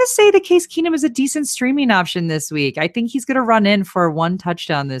 And I'm going to say that Case Keenum is a decent streaming option this week. I think he's going to run in for 1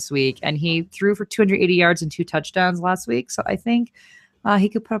 touchdown this week, and he threw for 280 yards and 2 touchdowns last week. So I think he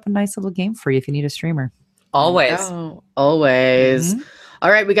could put up a nice little game for you if you need a streamer. Always. Oh, always. Mm-hmm. All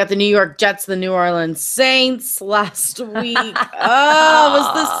right, we got the New York Jets, the New Orleans Saints last week. Oh, it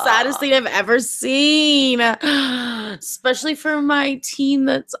was the saddest thing I've ever seen, especially for my team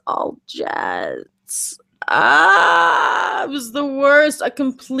that's all Jets. It was the worst, a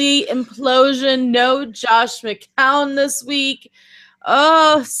complete implosion. No Josh McCown this week.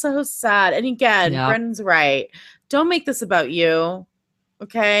 Oh, so sad. And again, Brendan's right. Don't make this about you,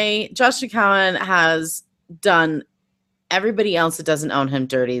 okay? Josh McCown has done everybody else that doesn't own him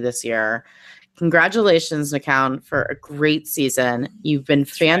dirty this year. Congratulations, McCown, for a great season. You've been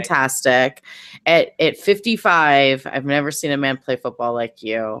fantastic. Right. At 55, I've never seen a man play football like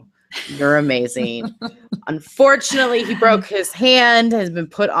you. You're amazing. Unfortunately, he broke his hand, has been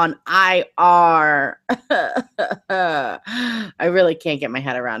put on IR. I really can't get my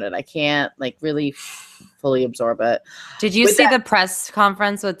head around it. I can't really fully absorb it. Did you see the press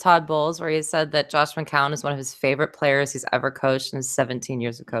conference with Todd Bowles where he said that Josh McCown is one of his favorite players he's ever coached in his 17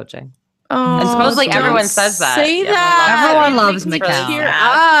 years of coaching? Oh, and supposedly everyone says that. Say that. Everyone loves McCown. Cheer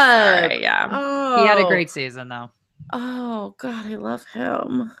up. Right, yeah. Oh. He had a great season, though. Oh, God, I love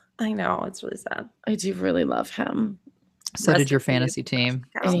him. I know. It's really sad. I do really love him. So did your fantasy team.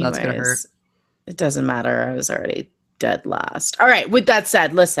 So that's going to hurt. It doesn't matter. I was already dead last. All right. With that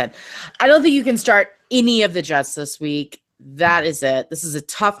said, listen, I don't think you can start any of the Jets this week. That is it. This is a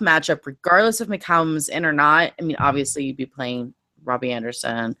tough matchup, regardless if McCown's in or not. I mean, obviously, you'd be playing Robbie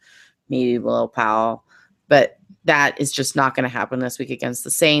Anderson, maybe Will Powell, but that is just not going to happen this week against the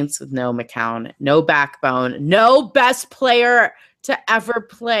Saints with no McCown, no backbone, no best player to ever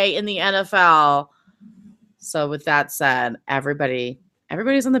play in the NFL. So with that said,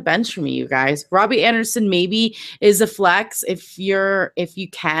 everybody's on the bench for me, you guys. Robbie Anderson maybe is a flex if you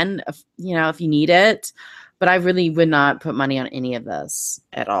can, if you need it, but I really would not put money on any of this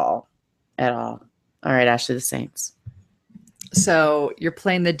at all. All right, Ashley, the Saints. So you're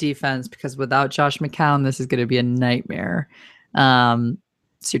playing the defense because without Josh McCown, this is going to be a nightmare.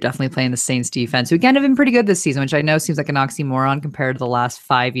 So you're definitely playing the Saints defense, who again have been pretty good this season, which I know seems like an oxymoron compared to the last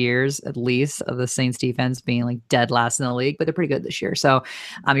 5 years, at least, of the Saints defense being dead last in the league, but they're pretty good this year. So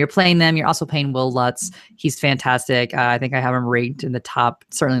you're playing them. You're also playing Will Lutz. He's fantastic. I think I have him ranked in the top,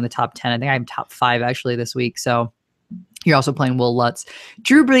 certainly in the top 10. I think I have top 5 actually this week. So you're also playing Will Lutz.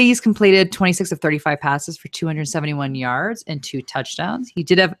 Drew Brees completed 26 of 35 passes for 271 yards and 2 touchdowns. He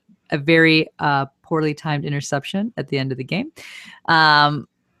did have a very poorly timed interception at the end of the game.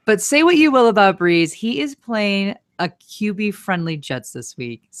 But say what you will about Brees, he is playing a QB-friendly Jets this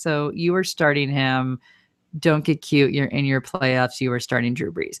week. So you are starting him. Don't get cute. You're in your playoffs. You are starting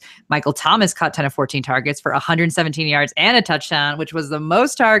Drew Brees. Michael Thomas caught 10 of 14 targets for 117 yards and a touchdown, which was the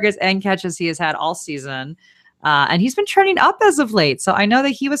most targets and catches he has had all season. And he's been trending up as of late. So I know that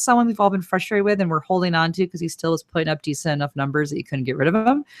he was someone we've all been frustrated with and we're holding on to because he still was putting up decent enough numbers that you couldn't get rid of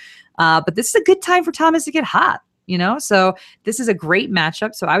him. But this is a good time for Thomas to get hot. So this is a great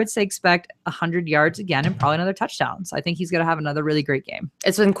matchup. So I would say expect 100 yards again and probably another touchdown. So I think he's going to have another really great game.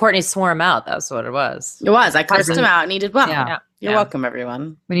 It's when Courtney swore him out. That's what it was. It was. I cursed him out and he did well. Yeah. You're welcome,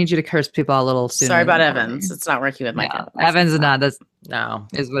 everyone. We need you to curse people a little sooner. Sorry about Evans. It's not working with my kids. Evans is not. That's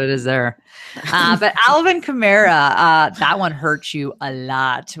is what it is there. But Alvin Kamara, that one hurt you a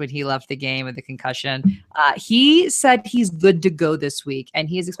lot when he left the game with the concussion. He said he's good to go this week and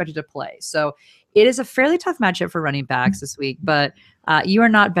he is expected to play. So it is a fairly tough matchup for running backs this week, but you are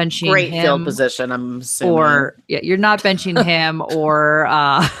not benching great him. Field position, I'm assuming. Or you're not benching him or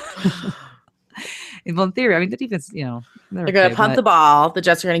in theory, I mean the defense, they're going to punt the ball. The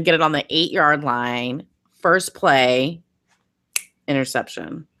Jets are going to get it on the 8-yard line. First play,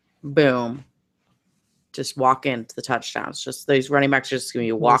 interception. Boom. Just walk into the touchdowns. Just these running backs are just going to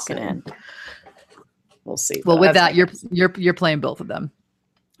be walking in. We'll see. Well, with that, you're playing both of them.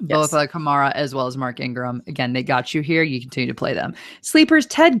 Both Kamara as well as Mark Ingram. Again, they got you here. You continue to play them. Sleepers,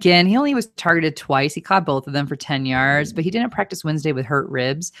 Ted Ginn. He only was targeted twice. He caught both of them for 10 yards, but he didn't practice Wednesday with hurt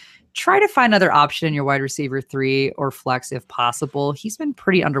ribs. Try to find another option in your wide receiver 3 or flex if possible. He's been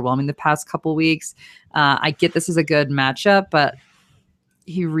pretty underwhelming the past couple weeks. I get this is a good matchup, but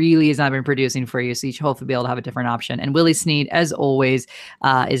he really has not been producing for you. So you should hopefully be able to have a different option. And Willie Snead, as always,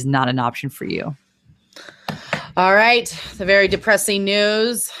 is not an option for you. All right. The very depressing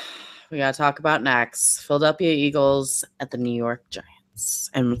news we got to talk about next. Philadelphia Eagles at the New York Giants.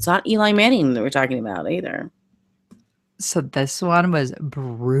 And it's not Eli Manning that we're talking about either. So this one was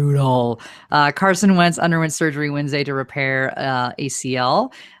brutal. Carson Wentz underwent surgery Wednesday to repair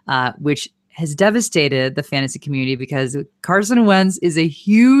ACL, which has devastated the fantasy community because Carson Wentz is a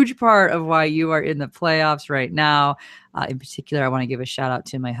huge part of why you are in the playoffs right now. In particular, I want to give a shout out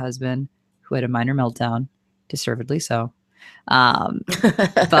to my husband who had a minor meltdown. Deservedly so. But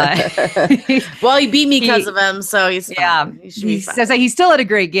well, he beat me because of him, so he's fine. Yeah, he says that he still had a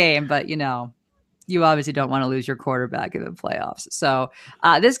great game, but you obviously don't want to lose your quarterback in the playoffs. So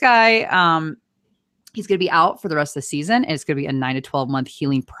this guy, he's going to be out for the rest of the season, and it's going to be a 9 to 12 month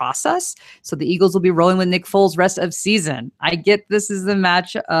healing process. So the Eagles will be rolling with Nick Foles rest of season. I get this is the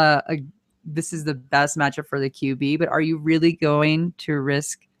match. This is the best matchup for the QB, but are you really going to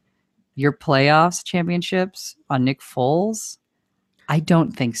risk your playoffs championships on Nick Foles? I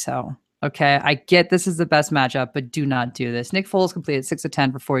don't think so. Okay. I get this is the best matchup, but do not do this. Nick Foles completed 6 of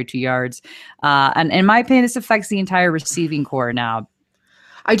 10 for 42 yards. And in my opinion, this affects the entire receiving core now.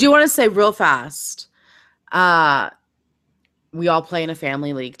 I do want to say real fast. We all play in a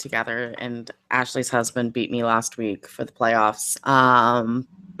family league together, and Ashley's husband beat me last week for the playoffs.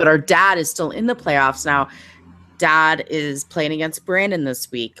 But our dad is still in the playoffs now. Dad is playing against Brandon this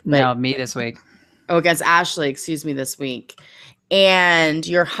week. No, me this week. Oh, against Ashley, excuse me, this week. And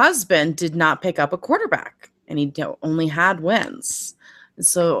your husband did not pick up a quarterback, and he only had wins.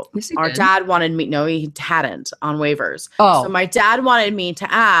 So our dad wanted me, no, he hadn't on waivers. Oh. So my dad wanted me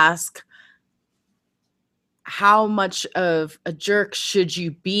to ask, how much of a jerk should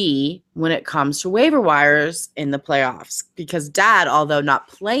you be when it comes to waiver wires in the playoffs? Because Dad, although not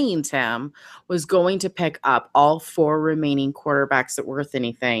playing Tim, was going to pick up all 4 remaining quarterbacks that worth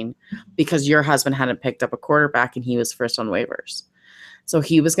anything because your husband hadn't picked up a quarterback and he was first on waivers. So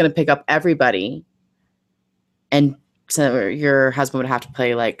he was going to pick up everybody, and so your husband would have to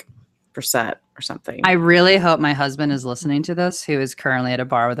play like Brissett or something. I really hope my husband is listening to this, who is currently at a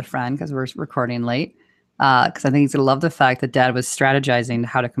bar with a friend because we're recording late. Because I think he's going to love the fact that Dad was strategizing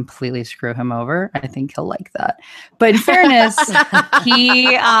how to completely screw him over. I think he'll like that. But in fairness,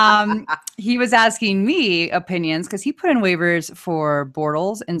 he was asking me opinions because he put in waivers for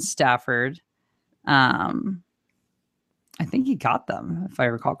Bortles and Stafford. I think he got them, if I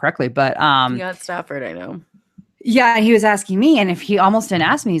recall correctly. But he got Stafford, I know. Yeah, he was asking me, and if he almost didn't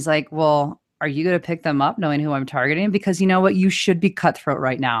ask me, he's like, well, are you going to pick them up knowing who I'm targeting? Because you know what? You should be cutthroat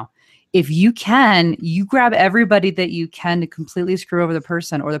right now. If you can, you grab everybody that you can to completely screw over the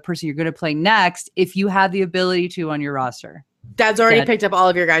person or the person you're going to play next if you have the ability to on your roster. Dad's already picked up all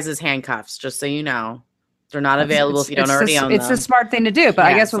of your guys' handcuffs, just so you know. They're not available if you don't already own them. It's a smart thing to do. But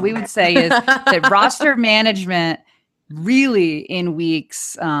I guess what we would say is that roster management really in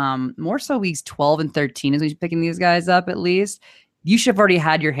weeks, more so weeks 12 and 13 is when you're picking these guys up at least. You should have already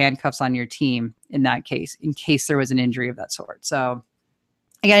had your handcuffs on your team in that case, in case there was an injury of that sort. So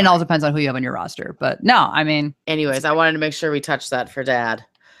again, it all depends on who you have on your roster. But no, I mean. Anyways, I wanted to make sure we touched that for Dad.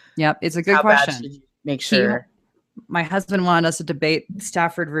 Yep, it's a good question. Bad should you make sure. My husband wanted us to debate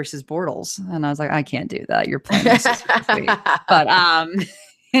Stafford versus Bortles. And I was like, I can't do that. You're playing this week. But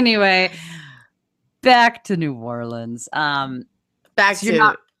anyway, back to New Orleans. Back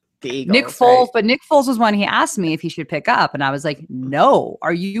to the Eagles. Nick Foles, right? But Nick Foles was one he asked me if he should pick up. And I was like, no.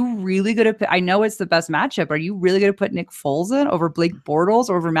 Are you really going to I know it's the best matchup. Are you really going to put Nick Foles in over Blake Bortles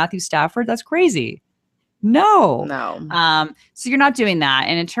or over Matthew Stafford? That's crazy. No. So you're not doing that.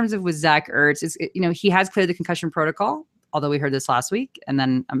 And in terms of with Zach Ertz, he has cleared the concussion protocol, although we heard this last week. And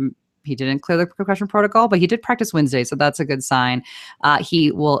then he didn't clear the concussion protocol, but he did practice Wednesday, so that's a good sign.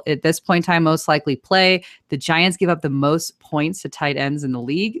 He will, at this point in time, most likely play. The Giants give up the most points to tight ends in the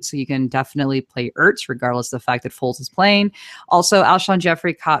league, so you can definitely play Ertz, regardless of the fact that Foles is playing. Also, Alshon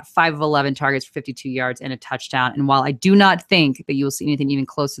Jeffrey caught 5 of 11 targets for 52 yards and a touchdown. And while I do not think that you will see anything even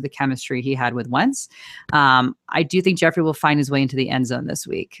close to the chemistry he had with Wentz, I do think Jeffrey will find his way into the end zone this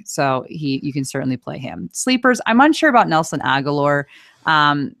week, so you can certainly play him. Sleepers, I'm unsure about Nelson Aguilar.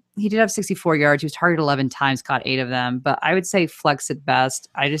 He did have 64 yards. He was targeted 11 times, caught 8 of them. But I would say flex at best.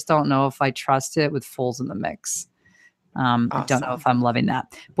 I just don't know if I trust it with Foles in the mix. I don't know if I'm loving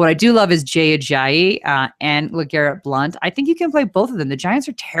that. But what I do love is Jay Ajayi and LeGarrette Blount. I think you can play both of them. The Giants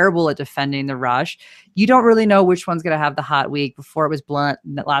are terrible at defending the rush. You don't really know which one's going to have the hot week. Before it was Blount.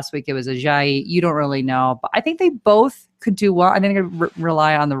 Last week it was Ajayi. You don't really know. But I think they both could do well. I think they're going to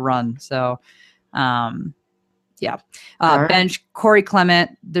rely on the run. So, yeah. Right. Bench, Corey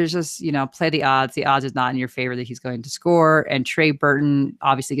Clement, there's just, play the odds. The odds is not in your favor that he's going to score. And Trey Burton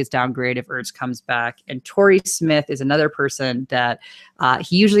obviously gets downgraded if Ertz comes back. And Torrey Smith is another person that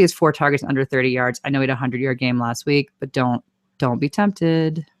he usually has 4 targets under 30 yards. I know he had a 100-yard game last week, but don't be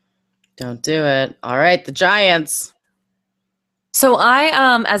tempted. Don't do it. All right, the Giants. So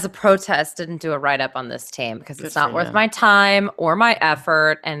I, as a protest, didn't do a write-up on this team because it's not worth my time or my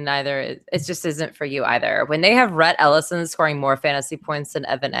effort, and it just isn't for you either. When they have Rhett Ellison scoring more fantasy points than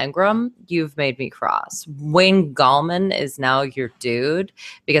Evan Engram, you've made me cross. Wayne Gallman is now your dude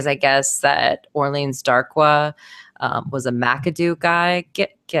because I guess that Orleans Darkwa was a McAdoo guy.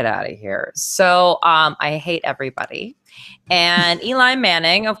 Get out of here. So I hate everybody. And Eli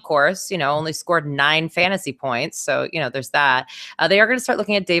Manning, of course, only scored 9 fantasy points. So, there's that. They are going to start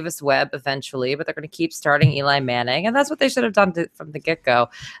looking at Davis Webb eventually, but they're going to keep starting Eli Manning. And that's what they should have done from the get-go.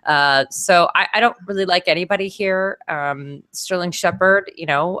 So I don't really like anybody here. Sterling Shepard,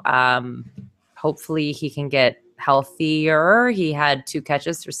 hopefully he can get healthier. He had 2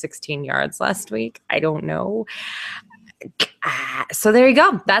 catches for 16 yards last week. I don't know. So there you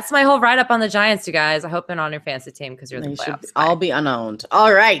go. That's my whole write-up on the Giants, you guys. I hope they're not on your fantasy team because you're the playoffs. All be unowned.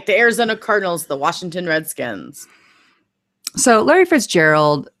 All right, the Arizona Cardinals, the Washington Redskins. So Larry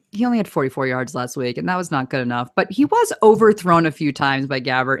Fitzgerald, he only had 44 yards last week, and that was not good enough. But he was overthrown a few times by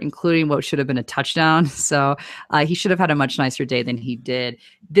Gabbert, including what should have been a touchdown. So he should have had a much nicer day than he did.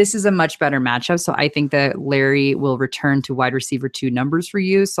 This is a much better matchup. So I think that Larry will return to wide receiver 2 numbers for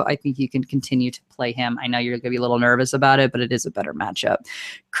you. So I think you can continue to play him. I know you're going to be a little nervous about it, but it is a better matchup.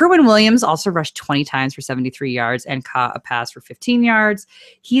 Kerwin Williams also rushed 20 times for 73 yards and caught a pass for 15 yards.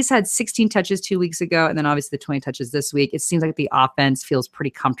 He's had 16 touches 2 weeks ago, and then obviously the 20 touches this week. It seems like the offense feels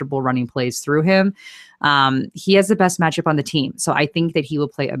pretty comfortable running plays through him. He has the best matchup on the team. So I think that he will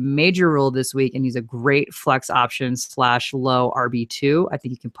play a major role this week, and he's a great flex option / low RB2. I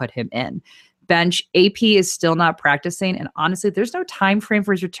think you can put him in. Bench, AP is still not practicing, and honestly, there's no time frame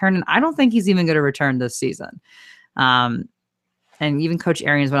for his return, and I don't think he's even going to return this season. And even Coach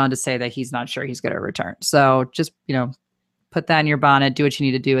Arians went on to say that he's not sure he's going to return. So just, put that in your bonnet, do what you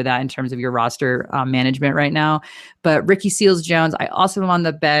need to do with that in terms of your roster management right now. But Ricky Seals-Jones, I also am on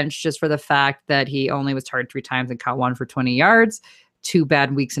the bench just for the fact that he only was targeted 3 times and caught 1 for 20 yards. 2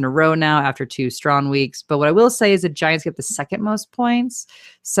 bad weeks in a row now after 2 strong weeks. But what I will say is the Giants get the second most points.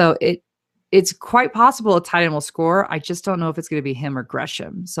 So it's quite possible a tight end will score. I just don't know if it's going to be him or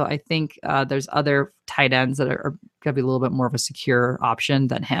Gresham. So I think there's other tight ends that are going to be a little bit more of a secure option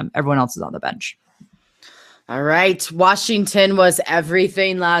than him. Everyone else is on the bench. All right. Washington was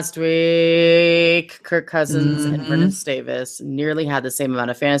everything last week. Kirk Cousins and Vernon Davis nearly had the same amount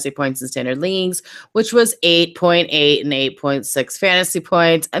of fantasy points in standard leagues, which was 8.8 and 8.6 fantasy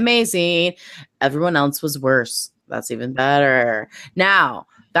points. Amazing. Everyone else was worse. That's even better. Now,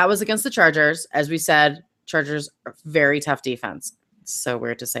 that was against the Chargers. As we said, Chargers are very tough defense. It's so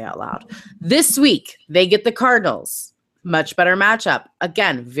weird to say out loud. This week, they get the Cardinals. Much better matchup.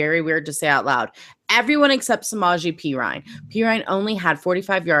 Again, very weird to say out loud. Everyone except Samaje Perine. Perine only had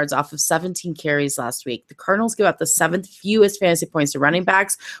 45 yards off of 17 carries last week. The Cardinals give up the 7th fewest fantasy points to running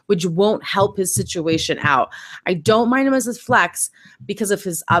backs, which won't help his situation out. I don't mind him as a flex because of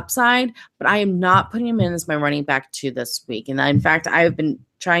his upside, but I am not putting him in as my running back 2 this week. And in fact, I have been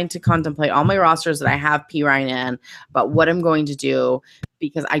trying to contemplate all my rosters that I have Perine in, but what I'm going to do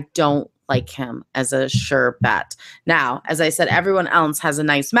because I don't like him as a sure bet. Now, as I said, everyone else has a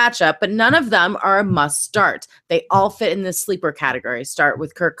nice matchup, but none of them are a must start. They all fit in the sleeper category. Start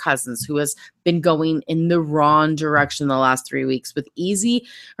with Kirk Cousins, who has been going in the wrong direction the last 3 weeks with easy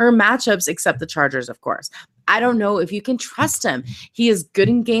matchups, except the Chargers, of course. I don't know if you can trust him. He is good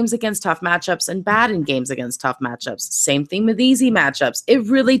in games against tough matchups and bad in games against tough matchups. Same thing with easy matchups. It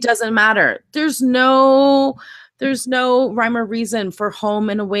really doesn't matter. There's no rhyme or reason for home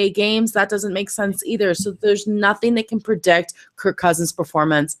and away games. That doesn't make sense either. So there's nothing that can predict Kirk Cousins'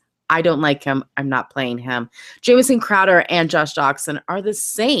 performance. I don't like him. I'm not playing him. Jamison Crowder and Josh Doxson are the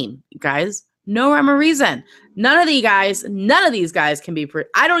same, guys. No rhyme or reason. None of these guys can be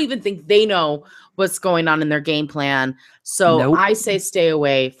I don't even think they know what's going on in their game plan. So nope. I say stay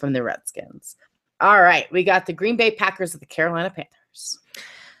away from the Redskins. All right. We got the Green Bay Packers and the Carolina Panthers.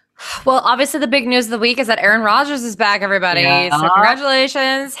 Well, obviously the big news of the week is that Aaron Rodgers is back, everybody. Yeah. So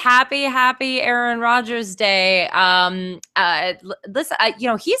congratulations. Happy Aaron Rodgers Day. Listen,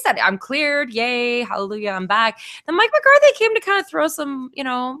 he said, I'm cleared. Yay. Hallelujah. I'm back. Then Mike McCarthy came to kind of throw some,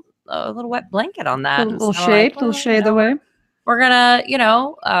 a little wet blanket on that. A little shade, the way. We're going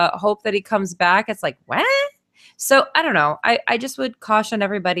to, hope that he comes back. It's like, what? So I don't know. I just would caution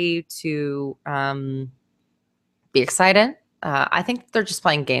everybody to be excited. I think they're just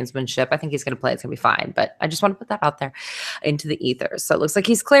playing gamesmanship. I think he's going to play. It's going to be fine. But I just want to put that out there into the ether. So it looks like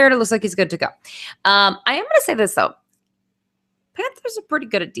he's cleared. It looks like he's good to go. I am going to say this, though. Panthers are pretty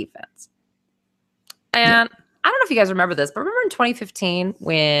good at defense. And I don't know if you guys remember this, but remember in 2015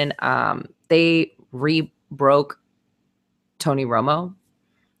 when they re-broke Tony Romo?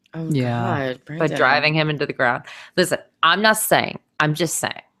 Oh, God, by driving him into the ground. Listen, I'm not saying. I'm just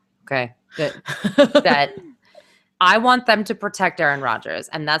saying, okay, that I want them to protect Aaron Rodgers,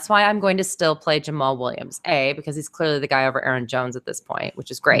 and that's why I'm going to still play Jamal Williams. A, because he's clearly the guy over Aaron Jones at this point, which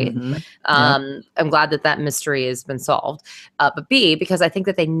is great. Mm-hmm. I'm glad that mystery has been solved. But B, because I think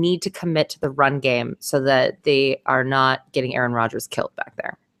that they need to commit to the run game so that they are not getting Aaron Rodgers killed back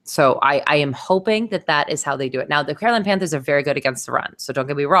there. So I am hoping that is how they do it. Now, the Carolina Panthers are very good against the run, so don't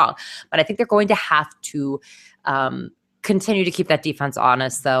get me wrong. But I think they're going to have to continue to keep that defense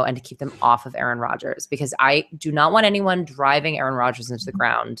honest, though, and to keep them off of Aaron Rodgers, because I do not want anyone driving Aaron Rodgers into the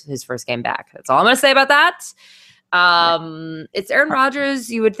ground his first game back. That's all I'm going to say about that. It's Aaron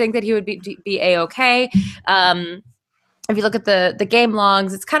Rodgers. You would think that he would be A-okay. If you look at the game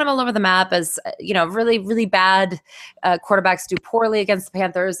logs, it's kind of all over the map as, really, really bad quarterbacks do poorly against the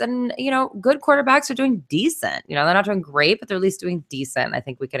Panthers. And, good quarterbacks are doing decent. They're not doing great, but they're at least doing decent. I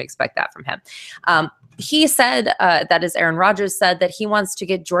think we can expect that from him. He said, that is Aaron Rodgers said, that he wants to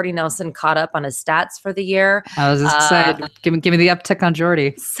get Jordy Nelson caught up on his stats for the year. I was just excited. Give me the uptick on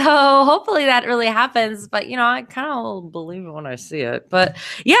Jordy. So hopefully that really happens. But, I kind of will believe it when I see it. But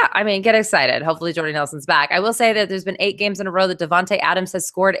yeah, get excited. Hopefully Jordy Nelson's back. I will say that there's been 8 games in a row that Devontae Adams has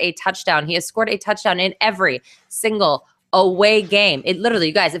scored a touchdown. He has scored a touchdown in every single away game. It literally,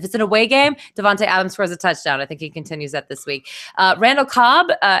 you guys, if it's an away game, Devontae Adams scores a touchdown. I think he continues that this week. Randall Cobb,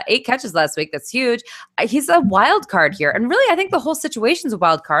 8 catches last week. That's huge. He's a wild card here. And really, I think the whole situation's a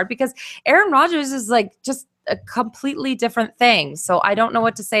wild card because Aaron Rodgers is just a completely different thing. So I don't know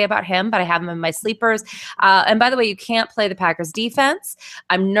what to say about him, but I have him in my sleepers. And by the way, you can't play the Packers defense.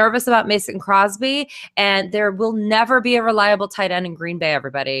 I'm nervous about Mason Crosby, and there will never be a reliable tight end in Green Bay,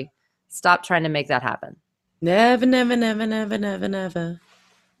 everybody. Stop trying to make that happen. Never, never, never, never, never, never.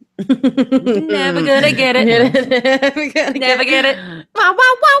 Never gonna get it. Never get it. Wow, wow,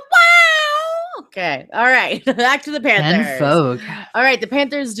 wow, wow. Okay. All right. Back to the Panthers. And Vogue. All right. The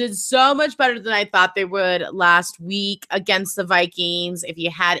Panthers did so much better than I thought they would last week against the Vikings. If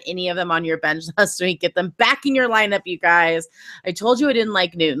you had any of them on your bench last week, get them back in your lineup, you guys. I told you I didn't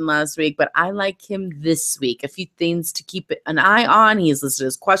like Newton last week, but I like him this week. A few things to keep an eye on. He's listed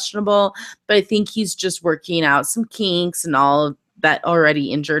as questionable, but I think he's just working out some kinks and all of that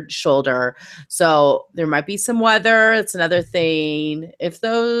already injured shoulder. So there might be some weather. It's another thing. If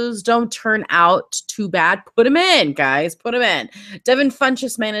those don't turn out too bad, put them in, guys. Put them in. Devin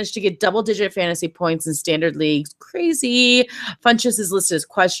Funchess managed to get double-digit fantasy points in standard leagues. Crazy. Funchess is listed as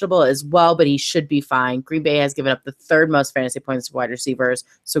questionable as well, but he should be fine. Green Bay has given up the 3rd most fantasy points to wide receivers,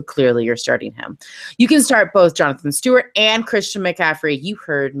 so clearly you're starting him. You can start both Jonathan Stewart and Christian McCaffrey. You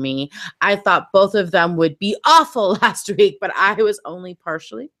heard me. I thought both of them would be awful last week, but I was only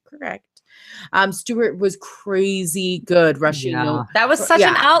partially correct. Stewart was crazy good rushing. Yeah. That was such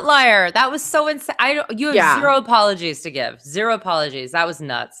an outlier. That was so insane. You have zero apologies to give. Zero apologies. That was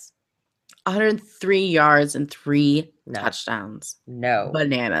nuts. 103 yards and 3 touchdowns. No.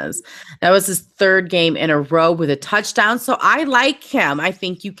 Bananas. That was his 3rd game in a row with a touchdown. So I like him. I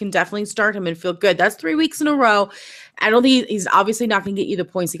think you can definitely start him and feel good. That's 3 weeks in a row. I don't think he's obviously not going to get you the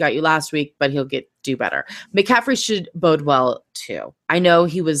points he got you last week, but he'll do better. McCaffrey should bode well too. I know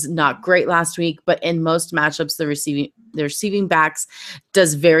he was not great last week, but in most matchups, the receiving backs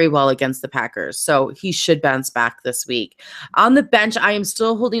does very well against the Packers. So he should bounce back this week. On the bench, I am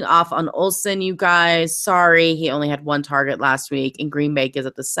still holding off on Olsen, you guys. Sorry, he only had 1 target last week, and Green Bay gives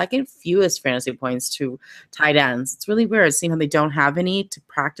up the 2nd fewest fantasy points to tight ends. It's really weird seeing how they don't have any to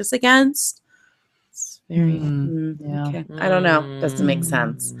practice against. Very, okay. I don't know. Doesn't make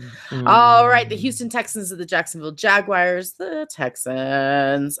sense. All right. The Houston Texans and the Jacksonville Jaguars. The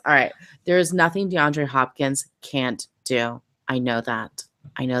Texans. All right. There is nothing DeAndre Hopkins can't do. I know that.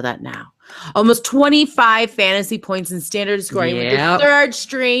 I know that now. Almost 25 fantasy points in standard scoring with the 3rd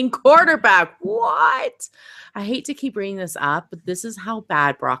string quarterback. What? I hate to keep bringing this up, but this is how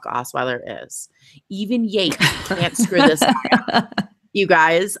bad Brock Osweiler is. Even Yates can't screw this guy up. You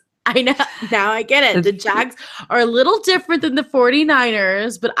guys, I know. Now I get it. The Jags are a little different than the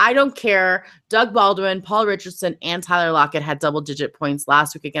 49ers, but I don't care. Doug Baldwin, Paul Richardson, and Tyler Lockett had double-digit points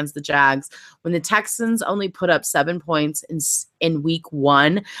last week against the Jags when the Texans only put up 7 points in week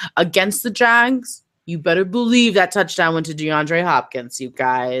 1 against the Jags. You better believe that touchdown went to DeAndre Hopkins, you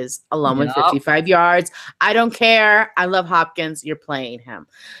guys, along with 55 yards. I don't care. I love Hopkins. You're playing him.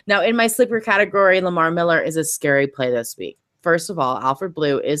 Now, in my sleeper category, Lamar Miller is a scary play this week. First of all, Alfred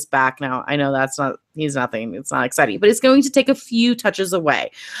Blue is back now. I know he's nothing. It's not exciting, but it's going to take a few touches away.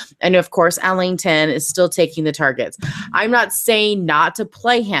 And of course, Allington is still taking the targets. I'm not saying not to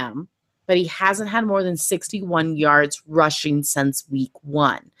play him, but he hasn't had more than 61 yards rushing since week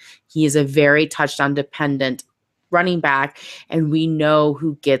 1. He is a very touchdown dependent running back, and we know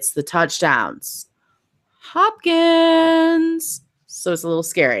who gets the touchdowns. Hopkins. So it's a little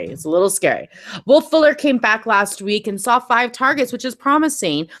scary. Will Fuller came back last week and saw 5 targets, which is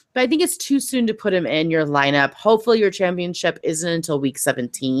promising, but I think it's too soon to put him in your lineup. Hopefully your championship isn't until week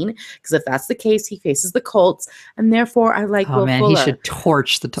 17, because if that's the case, he faces the Colts, and therefore I like Will Fuller. He should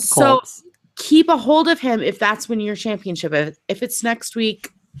torch the Colts. So keep a hold of him if that's when your championship. If it's next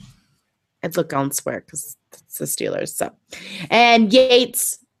week, I'd look elsewhere because it's the Steelers. So, and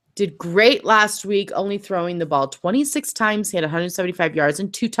Yates did great last week, only throwing the ball 26 times. He had 175 yards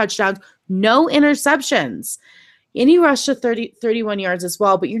and 2 touchdowns, no interceptions. And he rushed to 31 yards as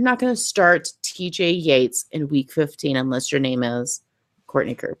well, but you're not going to start TJ Yates in week 15 unless your name is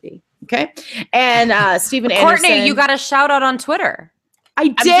Courtney Kirby. Okay? And Stephen Anderson. Courtney, you got a shout out on Twitter. I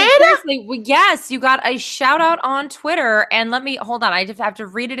did? Yes, you got a shout out on Twitter. And hold on. I just have to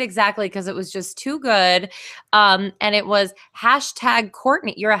read it exactly because it was just too good. And it was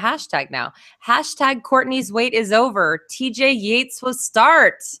 #Courtney. You're a hashtag now. #Courtney's wait is over. TJ Yates will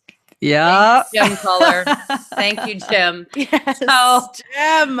start. Yeah. Jim Color. Thank you, Jim. Yes,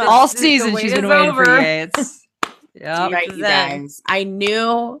 Jim. All season she's been waiting for Yates. Yeah. Right, you guys. I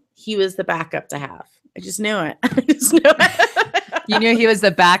knew he was the backup to have. I just knew it. I just knew it. You knew he was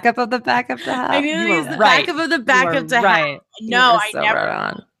the backup of the backup to have? I knew he was the backup of the backup to have. No, I never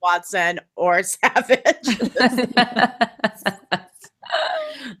on Watson or Savage.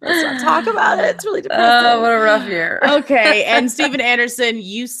 Let's not talk about it. It's really depressing. Oh, what a rough year. Okay, and Stephen Anderson,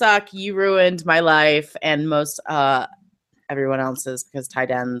 you suck. You ruined my life and most everyone else's because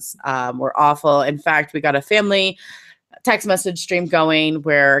tight ends were awful. In fact, we got a family text message stream going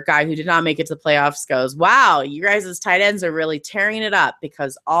where a guy who did not make it to the playoffs goes, wow, you guys' tight ends are really tearing it up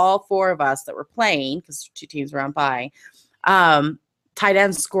because all 4 of us that were playing, because 2 teams were on bye, tight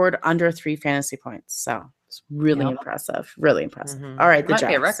ends scored under 3 fantasy points. So it's really impressive. Really impressive. Mm-hmm. All right, the Jags. Might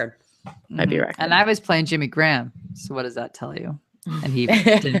be a record. Might be a record. And I was playing Jimmy Graham. So what does that tell you? And he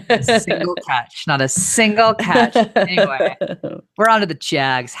didn't a single catch. Not a single catch. Anyway, we're on to the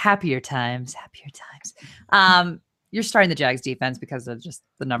Jags. Happier times. You're starting the Jags defense because of just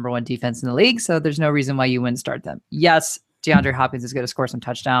the #1 defense in the league. So there's no reason why you wouldn't start them. Yes, DeAndre Hopkins is going to score some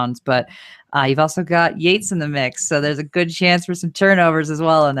touchdowns, but you've also got Yates in the mix. So there's a good chance for some turnovers as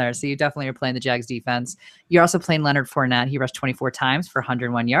well in there. So you definitely are playing the Jags defense. You're also playing Leonard Fournette. He rushed 24 times for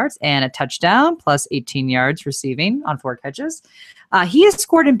 101 yards and a touchdown plus 18 yards receiving on 4 catches. He has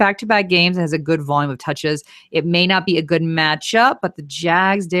scored in back-to-back games and has a good volume of touches. It may not be a good matchup, but the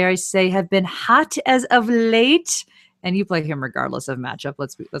Jags, dare I say, have been hot as of late. And you play him regardless of matchup.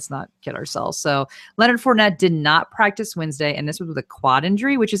 Let's not kid ourselves. So Leonard Fournette did not practice Wednesday, and this was with a quad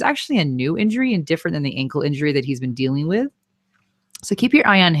injury, which is actually a new injury and different than the ankle injury that he's been dealing with. So keep your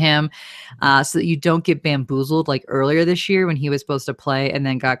eye on him so that you don't get bamboozled like earlier this year when he was supposed to play and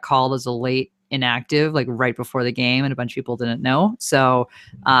then got called as a late inactive, like right before the game, and a bunch of people didn't know. So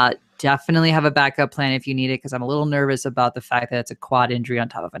definitely have a backup plan if you need it, because I'm a little nervous about the fact that it's a quad injury on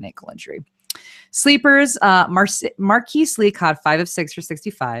top of an ankle injury. Sleepers, Marquise Lee caught 5 of 6 for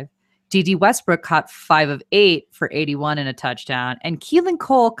 65. D.D. Westbrook caught 5 of 8 for 81 and a touchdown. And Keelan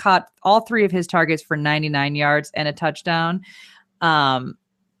Cole caught all 3 of his targets for 99 yards and a touchdown.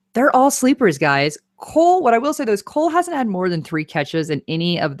 They're all sleepers, guys. Cole, what I will say though is Cole hasn't had more than 3 catches in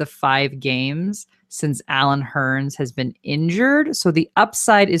any of the 5 games since Allen Hurns has been injured. So the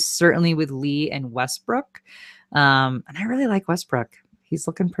upside is certainly with Lee and Westbrook. And I really like Westbrook. He's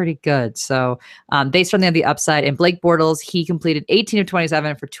looking pretty good. So they certainly have the upside. And Blake Bortles, he completed 18 of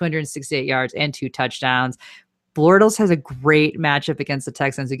 27 for 268 yards and 2 touchdowns. Bortles has a great matchup against the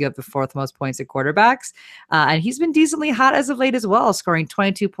Texans, who give up the 4th most points at quarterbacks. And he's been decently hot as of late as well, scoring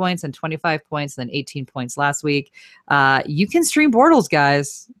 22 points and 25 points and then 18 points last week. You can stream Bortles,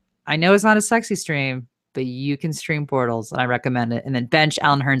 guys. I know it's not a sexy stream, but you can stream Bortles, and I recommend it. And then bench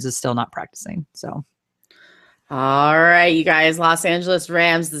Allen Hurns is still not practicing. So, all right, you guys, Los Angeles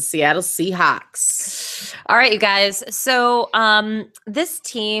Rams, the Seattle Seahawks. All right, you guys. So this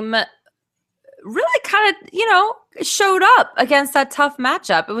team really kind of, showed up against that tough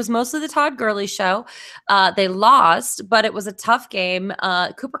matchup. It was mostly the Todd Gurley show. They lost, but it was a tough game.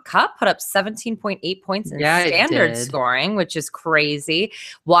 Cooper Kupp put up 17.8 points in standard scoring, which is crazy.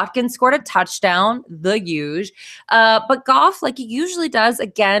 Watkins scored a touchdown, the huge. But Goff, like he usually does,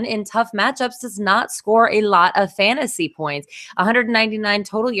 again, in tough matchups, does not score a lot of fantasy points. 199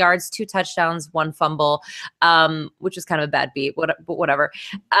 total yards, 2 touchdowns, 1 fumble, which is kind of a bad beat, but whatever.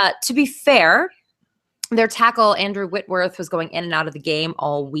 To be fair, their tackle, Andrew Whitworth, was going in and out of the game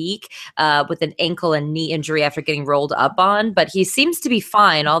all week with an ankle and knee injury after getting rolled up on, but he seems to be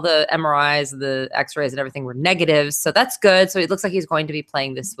fine. All the MRIs, the x-rays and everything were negative, so that's good. So it looks like he's going to be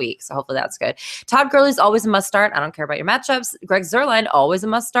playing this week, so hopefully that's good. Todd Gurley's always a must start. I don't care about your matchups. Greg Zuerlein, always a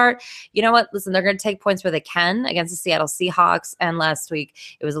must start. You know what? Listen, they're going to take points where they can against the Seattle Seahawks, and last week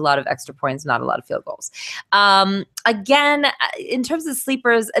it was a lot of extra points, not a lot of field goals. Again, in terms of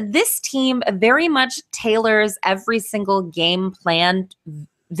sleepers, this team very much tailors every single game plan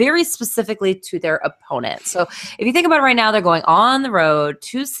very specifically to their opponent. So if you think about it right now, they're going on the road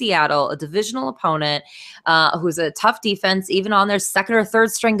to Seattle, a divisional opponent who's a tough defense, even on their second or third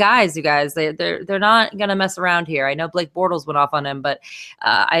string guys, you guys. They're not going to mess around here. I know Blake Bortles went off on him, but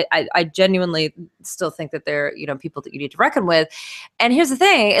I genuinely still think that they're, people that you need to reckon with. And here's the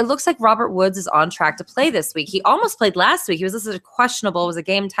thing. It looks like Robert Woods is on track to play this week. He almost played last week. He was listed as questionable. It was a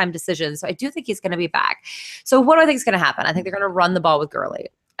game time decision. So I do think he's going to be back. So what do I think is going to happen? I think they're going to run the ball with Gurley.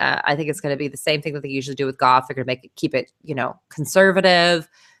 I think it's going to be the same thing that they usually do with Goff. They're going to keep it, conservative,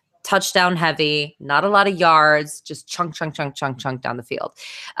 touchdown heavy, not a lot of yards, just chunk down the field.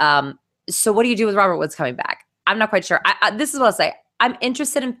 So what do you do with Robert Woods coming back? I'm not quite sure. This is what I'll say. I'm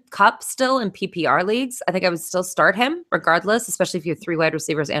interested in Kupp still in PPR leagues. I think I would still start him regardless, especially if you have 3 wide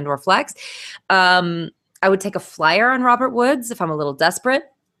receivers and or flex. I would take a flyer on Robert Woods if I'm a little desperate.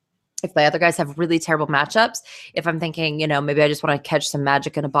 If my other guys have really terrible matchups, if I'm thinking, maybe I just want to catch some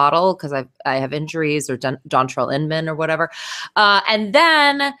magic in a bottle because I have injuries or Dontrell Inman or whatever. And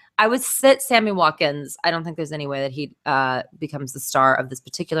then I would sit Sammy Watkins. I don't think there's any way that he becomes the star of this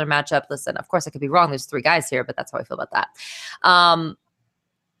particular matchup. Listen, of course I could be wrong. There's 3 guys here, but that's how I feel about that.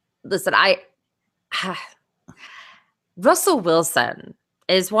 Listen, Russell Wilson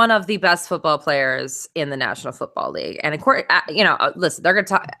is one of the best football players in the National Football League. And of course, listen, they're going to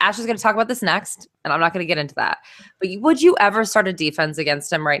talk, Ashley's going to talk about this next, and I'm not going to get into that. But would you ever start a defense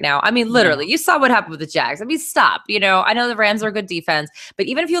against him right now? I mean, literally, you saw what happened with the Jags. I mean, stop. I know the Rams are a good defense, but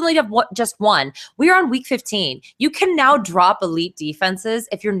even if you only have just one, we are on week 15. You can now drop elite defenses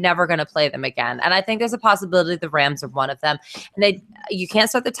if you're never going to play them again. And I think there's a possibility the Rams are one of them. And you can't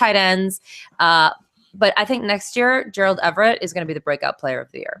start the tight ends. But I think next year, Gerald Everett is going to be the breakout player of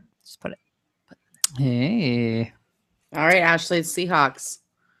the year. Just put it. Hey. All right, Ashley, Seahawks.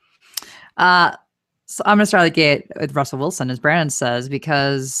 So I'm going to start the gate with Russell Wilson, as Brandon says,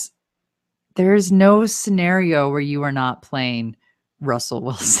 because there's no scenario where you are not playing Russell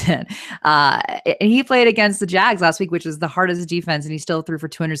Wilson. And he played against the Jags last week, which was the hardest defense, and he still threw for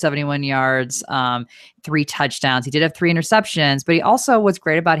 271 yards, 3 touchdowns. He did have 3 interceptions, but he also, what's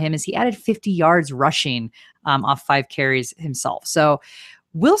great about him is he added 50 yards rushing off 5 carries himself. So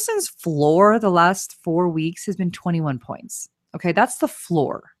Wilson's floor the last 4 weeks has been 21 points. Okay, that's the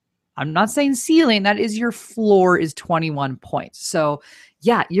floor. I'm not saying ceiling. That is your floor is 21 points. So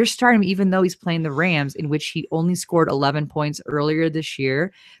yeah, you're starting him even though he's playing the Rams, in which he only scored 11 points earlier this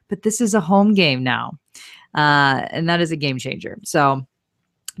year. But this is a home game now. And that is a game changer. So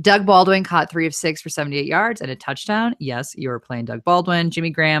Doug Baldwin caught 3 of 6 for 78 yards and a touchdown. Yes, you were playing Doug Baldwin. Jimmy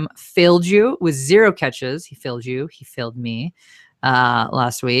Graham failed you with 0 catches. He failed you. He failed me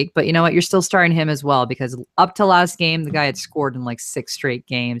last week. But you know what? You're still starting him as well, because up to last game, the guy had scored in like 6 straight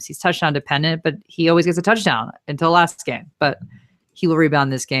games. He's touchdown dependent, but he always gets a touchdown until last game. But he will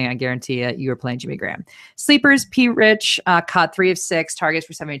rebound this game. I guarantee you. You are playing Jimmy Graham. Sleepers, P. Rich caught 3 of 6 targets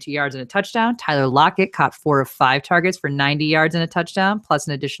for 72 yards and a touchdown. Tyler Lockett caught 4 of 5 targets for 90 yards and a touchdown, plus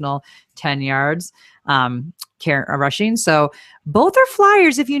an additional 10 yards rushing. So both are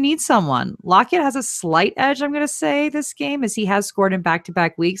flyers if you need someone. Lockett has a slight edge, I'm going to say, this game, as he has scored in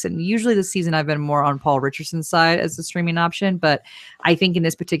back-to-back weeks. And usually this season I've been more on Paul Richardson's side as the streaming option. But I think in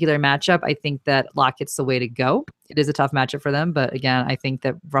this particular matchup, I think that Lockett's the way to go. It is a tough matchup for them. But again, I think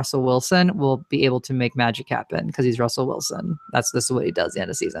that Russell Wilson will be able to make magic happen because he's Russell Wilson. This is what he does at the end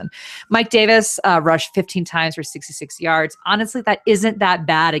of the season. Mike Davis rushed 15 times for 66 yards. Honestly, that isn't that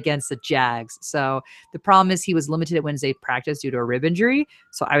bad against the Jags. So the problem is he was limited at Wednesday practice due to a rib injury.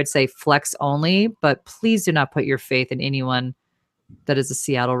 So I would say flex only, but please do not put your faith in anyone that is a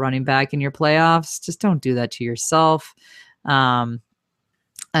Seattle running back in your playoffs. Just don't do that to yourself.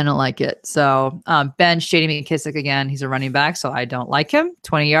 I don't like it. So bench JD McKissic again. He's a running back, so I don't like him.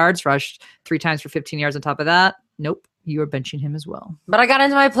 20 yards, rushed 3 times for 15 yards on top of that. Nope. You are benching him as well. But I got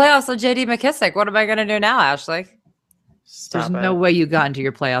into my playoffs with JD McKissic. What am I going to do now, Ashley? There's no way you got into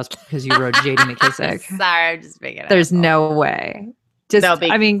your playoffs because you wrote JD McKissic. Sorry, I'm just making it. There's no way.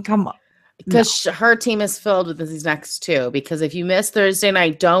 I mean, come on. Because her team is filled with these next 2. Because if you miss Thursday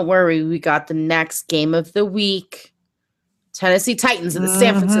night, don't worry. We got the next game of the week. Tennessee Titans and the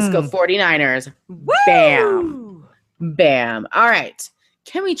San Francisco 49ers. Woo! Bam. Bam. All right.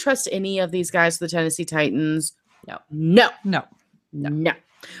 Can we trust any of these guys for the Tennessee Titans? No.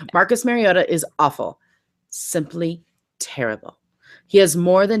 Marcus Mariota is awful. Simply terrible. He has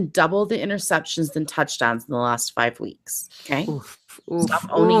more than double the interceptions than touchdowns in the last 5 weeks. Okay? Stop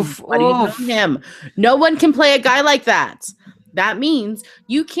owning him. No one can play a guy like that. That means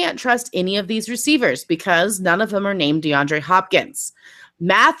you can't trust any of these receivers because none of them are named DeAndre Hopkins.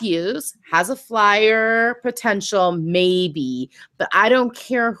 Matthews has a flyer potential, maybe, but I don't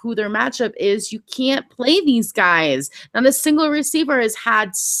care who their matchup is. You can't play these guys. Not a single receiver has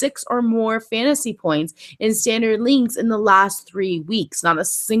had 6 or more fantasy points in standard leagues in the last 3 weeks. Not a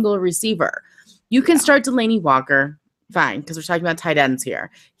single receiver. You can start Delaney Walker. Fine, because we're talking about tight ends here.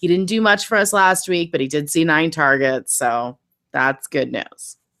 He didn't do much for us last week, but he did see 9 targets, so that's good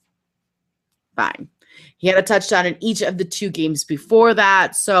news. Fine. He had a touchdown in each of the 2 games before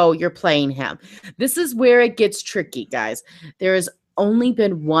that, so you're playing him. This is where it gets tricky, guys. There has only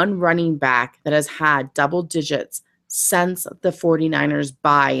been 1 running back that has had double digits since the 49ers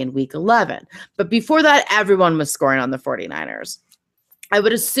bye in week 11. But before that, everyone was scoring on the 49ers. I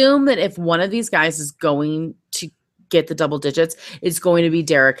would assume that if one of these guys is going to get the double digits, it's going to be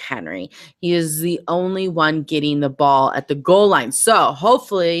Derrick Henry. He is the only one getting the ball at the goal line. So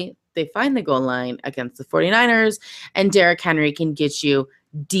hopefully they find the goal line against the 49ers and Derrick Henry can get you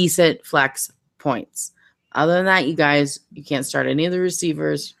decent flex points. Other than that, you guys, you can't start any of the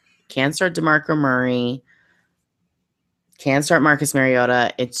receivers. Can't start DeMarco Murray. Can't start Marcus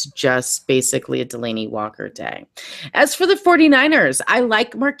Mariota. It's just basically a Delaney Walker day. As for the 49ers, I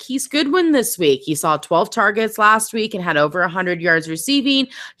like Marquise Goodwin this week. He saw 12 targets last week and had over 100 yards receiving.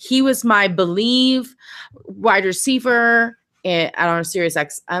 He was my believe wide receiver on our Sirius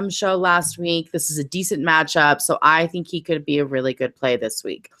XM show last week. This is a decent matchup, so I think he could be a really good play this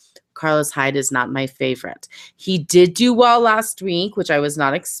week. Carlos Hyde is not my favorite. He did do well last week, which I was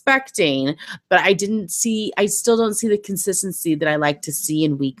not expecting, but I still don't see the consistency that I like to see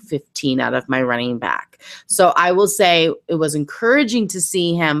in week 15 out of my running back. So I will say it was encouraging to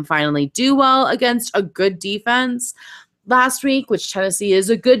see him finally do well against a good defense last week, which Tennessee is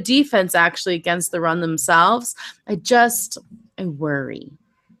a good defense actually against the run themselves. I worry.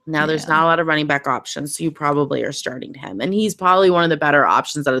 Now, there's not a lot of running back options, so you probably are starting him. And he's probably one of the better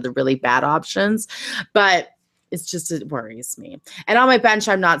options out of the really bad options. But it worries me. And on my bench,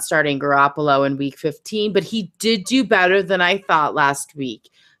 I'm not starting Garoppolo in week 15, but he did do better than I thought last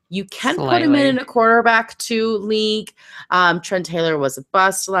week. You can put him in a quarterback 2 league. Trent Taylor was a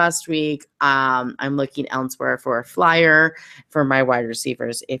bust last week. I'm looking elsewhere for a flyer for my wide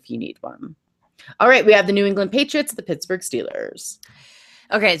receivers if you need one. All right, we have the New England Patriots, the Pittsburgh Steelers.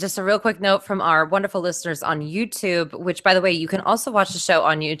 Okay, just a real quick note from our wonderful listeners on YouTube, which, by the way, you can also watch the show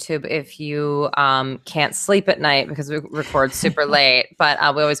on YouTube if you can't sleep at night because we record super late, but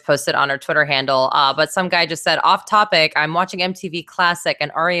we always post it on our Twitter handle. But some guy just said, off topic, I'm watching MTV Classic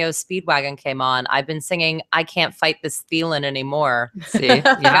and REO Speedwagon came on. I've been singing I Can't Fight This Feeling Anymore. See, you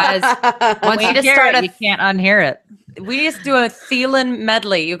guys, once you hear it, you can't unhear it. We need to do a Thielen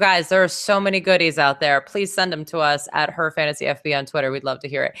medley. You guys, there are so many goodies out there. Please send them to us at HerFantasyFB on Twitter. We'd love to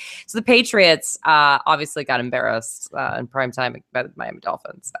hear it. So the Patriots obviously got embarrassed in primetime by the Miami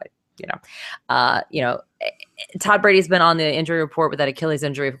Dolphins. Todd Brady's been on the injury report with that Achilles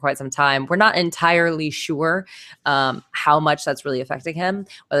injury for quite some time. We're not entirely sure how much that's really affecting him,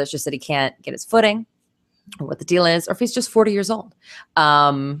 whether it's just that he can't get his footing or what the deal is, or if he's just 40 years old.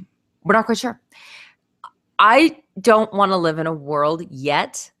 We're not quite sure. I don't want to live in a world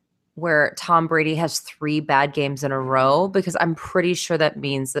yet where Tom Brady has 3 bad games in a row, because I'm pretty sure that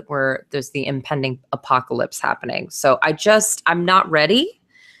means that there's the impending apocalypse happening. So I'm not ready.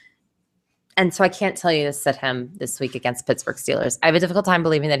 And so I can't tell you to sit him this week against Pittsburgh Steelers. I have a difficult time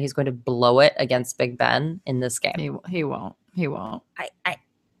believing that he's going to blow it against Big Ben in this game. He won't. He's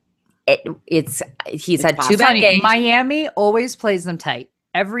had 2 bad games. Miami always plays them tight.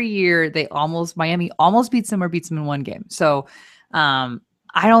 every year Miami almost beats them or beats them in one game. So I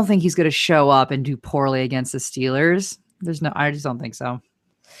don't think he's going to show up and do poorly against the Steelers. I just don't think so.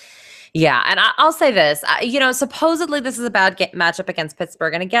 Yeah, and I'll say this, supposedly this is a bad matchup against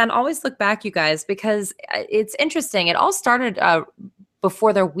Pittsburgh. And again, always look back, you guys, because it's interesting. It all started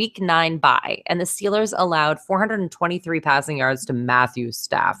before their Week 9 bye, and the Steelers allowed 423 passing yards to Matthew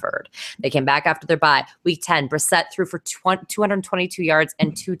Stafford. They came back after their bye. Week 10, Brissett threw for 222 yards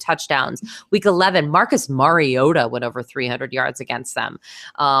and 2 touchdowns. Week 11, Marcus Mariota went over 300 yards against them.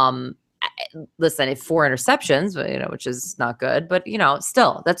 Listen, 4 interceptions, which is not good, but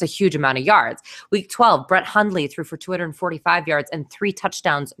still, that's a huge amount of yards. Week 12, Brett Hundley threw for 245 yards and 3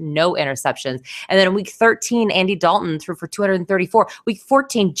 touchdowns, no interceptions. And then in week 13, Andy Dalton threw for 234. Week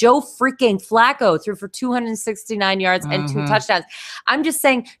 14, Joe freaking Flacco threw for 269 yards and 2 touchdowns. I'm just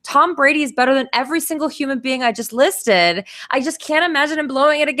saying, Tom Brady is better than every single human being I just listed. I just can't imagine him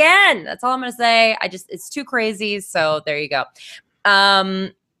blowing it again. That's all I'm going to say. It's too crazy. So there you go.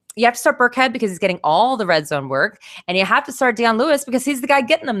 You have to start Burkhead because he's getting all the red zone work. And you have to start Deion Lewis because he's the guy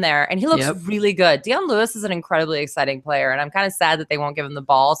getting them there. And he looks really good. Deion Lewis is an incredibly exciting player. And I'm kind of sad that they won't give him the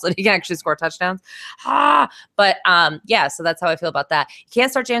ball so that he can actually score touchdowns. So that's how I feel about that. You can't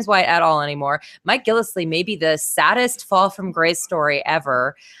start James White at all anymore. Mike Gillislee may be the saddest fall from grace story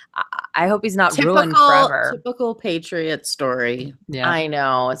ever. I hope he's not ruined forever. Typical Patriot story. Yeah, I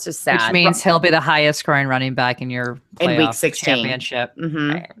know. It's just sad. Which means he'll be the highest scoring running back in your in week 16 championship.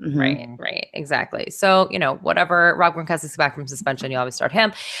 Right. Exactly. So, whatever. Rob Gronkowski's back from suspension. You always start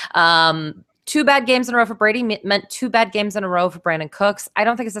him. 2 bad games in a row for Brady meant 2 bad games in a row for Brandon Cooks. I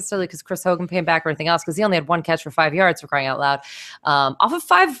don't think it's necessarily because Chris Hogan came back or anything else, because he only had 1 catch for 5 yards, for crying out loud. Off of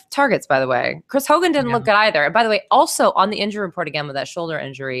 5 targets, by the way. Chris Hogan didn't look good either. And by the way, also on the injury report again with that shoulder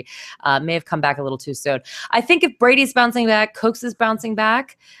injury, may have come back a little too soon. I think if Brady's bouncing back, Cooks is bouncing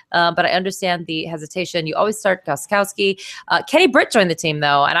back. But I understand the hesitation. You always start Gostkowski. Kenny Britt joined the team,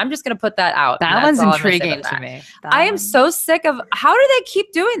 though, and I'm just going to put that out. That one's intriguing to me. I am so sick of how do they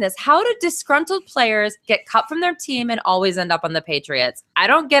keep doing this? How do disgruntled players get cut from their team and always end up on the Patriots? I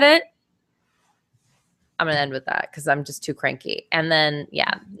don't get it. I'm going to end with that because I'm just too cranky. And then,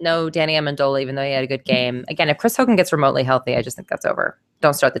 no Danny Amendola, even though he had a good game. Again, if Chris Hogan gets remotely healthy, I just think that's over.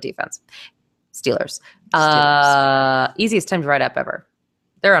 Don't start the defense. Steelers. Easiest time to write up ever.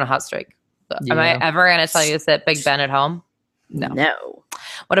 They're on a hot streak. Am I ever going to tell you to sit Big Ben at home? No.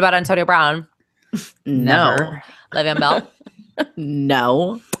 What about Antonio Brown? No. Le'Veon Bell?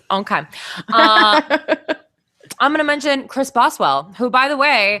 No. Okay. I'm going to mention Chris Boswell, who, by the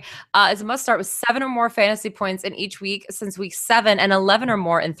way, is a must start with 7 or more fantasy points in each week since week 7 and 11 or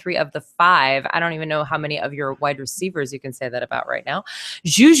more in 3 of the 5. I don't even know how many of your wide receivers you can say that about right now.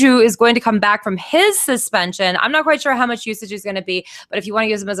 Juju is going to come back from his suspension. I'm not quite sure how much usage is going to be, but if you want to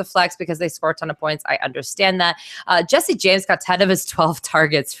use him as a flex because they score a ton of points, I understand that. Jesse James got 10 of his 12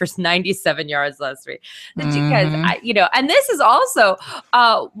 targets for 97 yards last week. Did you guys, and this is also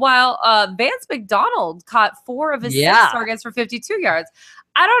while Vance McDonald caught 4 of his 6 targets for 52 yards.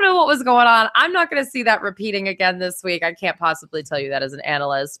 I don't know what was going on. I'm not going to see that repeating again this week. I can't possibly tell you that as an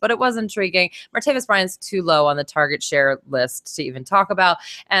analyst, but it was intriguing. Martavis Bryant's too low on the target share list to even talk about.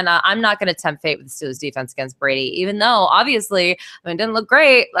 And I'm not going to tempt fate with the Steelers defense against Brady, even though obviously, it didn't look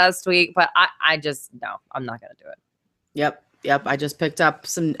great last week, but no, I'm not going to do it. Yep. I just picked up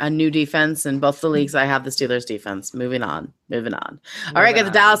a new defense in both the leagues. I have the Steelers defense. Moving on. All right, got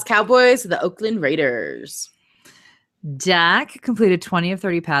the Dallas Cowboys, the Oakland Raiders. Dak completed 20 of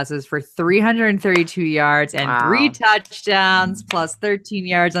 30 passes for 332 yards and 3 touchdowns, plus 13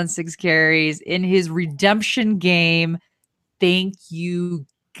 yards on 6 carries in his redemption game. Thank you,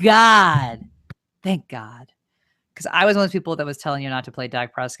 God. Thank God. Because I was one of those people that was telling you not to play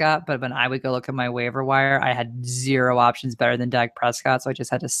Dak Prescott, but when I would go look at my waiver wire, I had 0 options better than Dak Prescott, so I just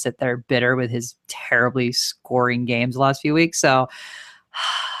had to sit there bitter with his terribly scoring games the last few weeks. So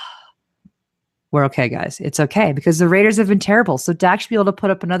we're okay, guys. It's okay because the Raiders have been terrible. So Dak should be able to put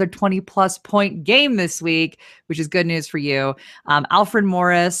up another 20-plus point game this week, which is good news for you. Alfred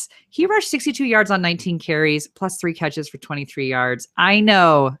Morris, he rushed 62 yards on 19 carries, plus 3 catches for 23 yards. I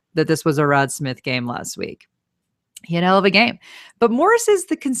know that this was a Rod Smith game last week. He had a hell of a game. But Morris is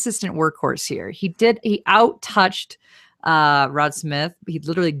the consistent workhorse here. He out-touched Rod Smith. He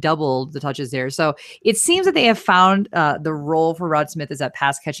literally doubled the touches there. So it seems that they have found the role for Rod Smith is that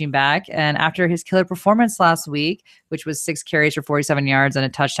pass catching back. And after his killer performance last week, which was 6 carries for 47 yards and a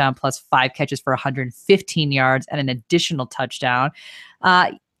touchdown plus 5 catches for 115 yards and an additional touchdown,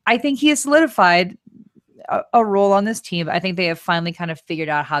 I think he has solidified a role on this team. I think they have finally kind of figured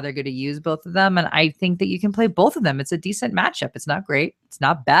out how they're going to use both of them. And I think that you can play both of them. It's a decent matchup. It's not great. It's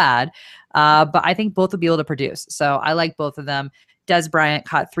not bad. But I think both will be able to produce. So I like both of them. Des Bryant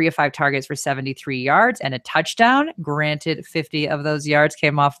caught 3 of 5 targets for 73 yards and a touchdown. Granted, 50 of those yards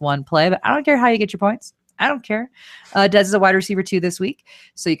came off one play, but I don't care how you get your points. I don't care. Des is a wide receiver 2 this week,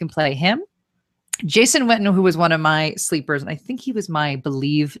 so you can play him. Jason Witten, who was one of my sleepers, and I think he was my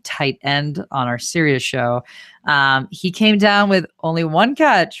Believe tight end on our Sirius show. He came down with only 1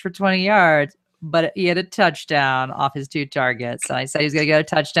 catch for 20 yards, but he had a touchdown off his 2 targets. So I said he's going to get a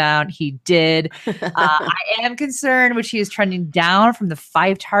touchdown. He did. I am concerned, which he is trending down from the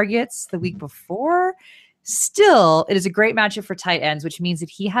 5 targets the week before. Still, it is a great matchup for tight ends, which means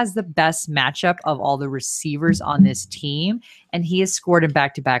that he has the best matchup of all the receivers on this team, and he has scored in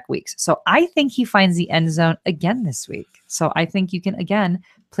back-to-back weeks. So I think he finds the end zone again this week. So I think you can, again,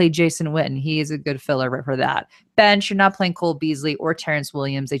 play Jason Witten. He is a good filler for that. Bench, you're not playing Cole Beasley or Terrence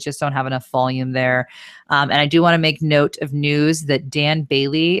Williams. They just don't have enough volume there. And I do want to make note of news that Dan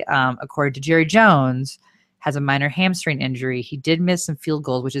Bailey, according to Jerry Jones, has a minor hamstring injury. He did miss some field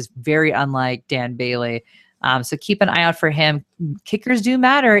goals, which is very unlike Dan Bailey. So keep an eye out for him. Kickers do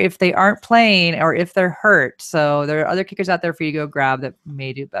matter if they aren't playing or if they're hurt. So there are other kickers out there for you to go grab that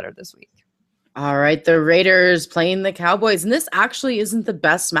may do better this week. All right, the Raiders playing the Cowboys. And this actually isn't the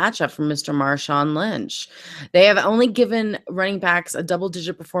best matchup for Mr. Marshawn Lynch. They have only given running backs a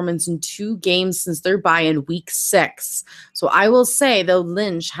double-digit performance in 2 games since their bye in week 6. So I will say, though,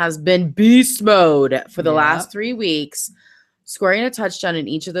 Lynch has been beast mode for the last 3 weeks, scoring a touchdown in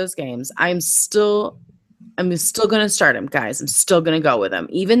each of those games. I'm still going to start him, guys. I'm still going to go with him,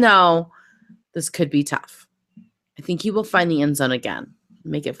 even though this could be tough. I think he will find the end zone again.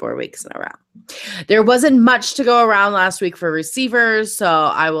 Make it 4 weeks in a row. There wasn't much to go around last week for receivers, so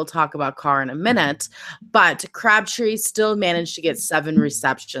I will talk about Carr in a minute. But Crabtree still managed to get 7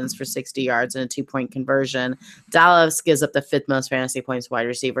 receptions for 60 yards and a 2-point conversion. Dallas gives up the 5th most fantasy points wide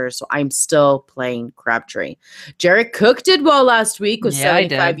receiver, so I'm still playing Crabtree. Jared Cook did well last week with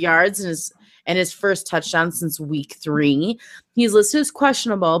 75 yards and his first touchdown since week 3. He's listed as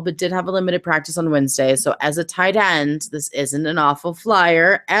questionable, but did have a limited practice on Wednesday. So as a tight end, this isn't an awful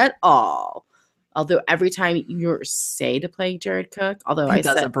flyer at all. Although every time you say to play Jared Cook, although I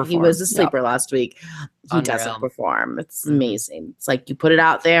said he was a sleeper last week, he doesn't perform. It's amazing. It's like you put it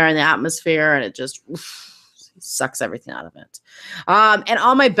out there in the atmosphere and it just sucks everything out of it. And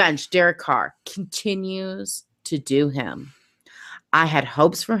on my bench, Derek Carr continues to do him. I had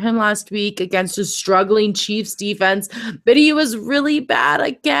hopes for him last week against a struggling Chiefs defense, but he was really bad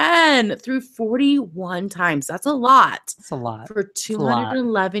again. Threw 41 times. That's a lot. That's a lot. For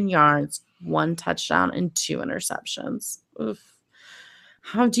 211 yards, 1 touchdown, and 2 interceptions. Oof.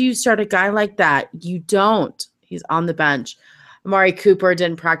 How do you start a guy like that? You don't. He's on the bench. Amari Cooper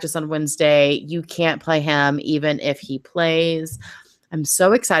didn't practice on Wednesday. You can't play him even if he plays. I'm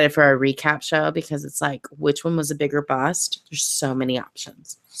so excited for our recap show because it's like, which one was a bigger bust? There's so many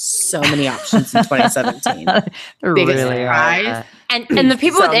options. So many options in 2017. Biggest surprise. And the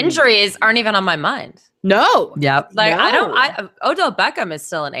people with injuries aren't even on my mind. No. Yep. Like, Odell Beckham is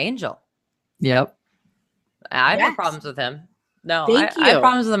still an angel. Yep. I have no problems with him. No, Thank you. I have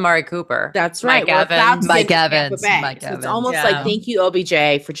problems with Amari Cooper. That's right. Mike Evans. So it's almost like, thank you,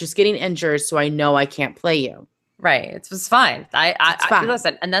 OBJ, for just getting injured so I know I can't play you. Right. It was fine. I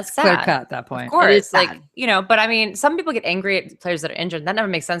listen, and that's sad. Clear cut at that point. Of course. Like, but I mean, some people get angry at players that are injured. That never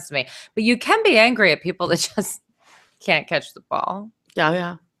makes sense to me. But you can be angry at people that just can't catch the ball.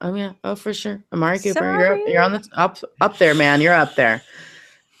 Yeah. Oh, for sure. Amari Cooper, you're on the up there, man. You're up there.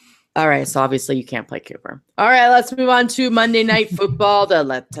 All right, so obviously you can't play Cooper. All right, let's move on to Monday Night Football.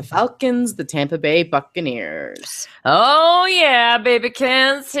 The Falcons, the Tampa Bay Buccaneers. Oh, yeah, baby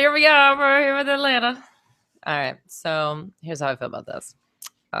Kens. Here we are. We're here with Atlanta. All right, so here's how I feel about this.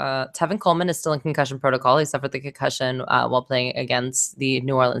 Tevin Coleman is still in concussion protocol. He suffered the concussion while playing against the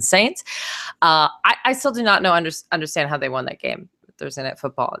New Orleans Saints. I still do not understand how they won that game. Thursday Night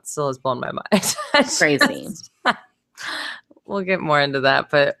Football. It still has blown my mind. Crazy. We'll get more into that,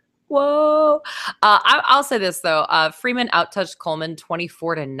 but whoa. I'll say this, though. Freeman outtouched Coleman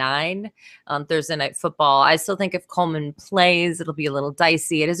 24-9 on Thursday Night Football. I still think if Coleman plays, it'll be a little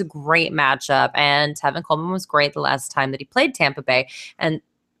dicey. It is a great matchup, and Tevin Coleman was great the last time that he played Tampa Bay, and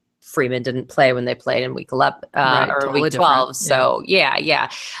Freeman didn't play when they played in week 11 or totally week 12. Different. So yeah.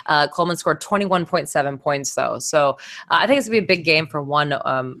 Coleman scored 21.7 points though. So I think it's gonna be a big game for one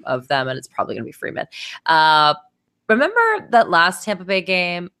of them, and it's probably gonna be Freeman. Remember that last Tampa Bay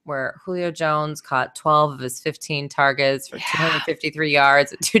game where Julio Jones caught 12 of his 15 targets for 253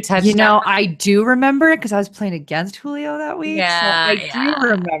 yards and 2 touchdowns. You know, I do remember it because I was playing against Julio that week. Yeah, so I do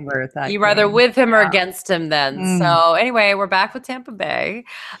remember that. You rather game. with him or against him then. So anyway, we're back with Tampa Bay.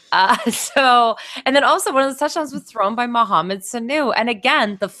 And then also one of the touchdowns was thrown by Mohamed Sanu. And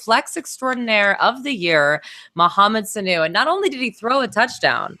again, the flex extraordinaire of the year, Mohamed Sanu. And not only did he throw a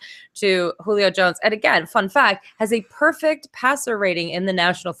touchdown to Julio Jones, and again, fun fact, has a perfect passer rating in the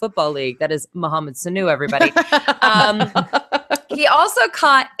National Football League. That is Mohamed Sanu, everybody. He also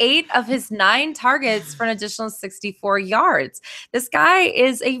caught 8 of his 9 targets for an additional 64 yards. This guy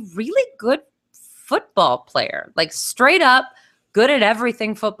is a really good football player, like straight up good at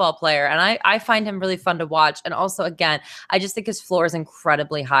everything football player. And I find him really fun to watch. And also, again, I just think his floor is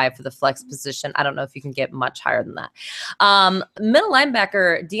incredibly high for the flex position. I don't know if you can get much higher than that. Middle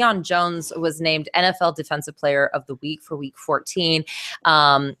linebacker Deion Jones was named NFL Defensive Player of the Week for Week 14.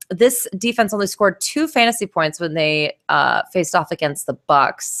 This defense only scored 2 fantasy points when they faced off against the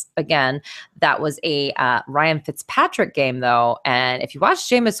Bucs. Again, that was a Ryan Fitzpatrick game, though. And if you watched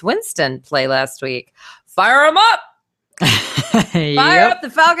Jameis Winston play last week, fire him up. Fire up the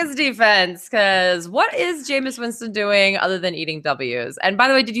Falcons defense, because what is Jameis Winston doing other than eating W's? And by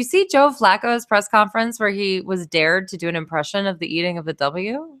the way, did you see Joe Flacco's press conference where he was dared to do an impression of the eating of the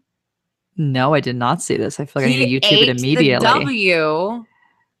W? No, I did not see this. I feel like I need to YouTube it immediately. The W.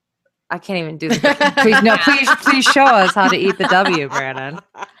 I can't even do this. Please show us how to eat the W, Brandon.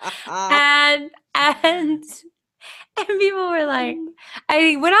 And people were like, and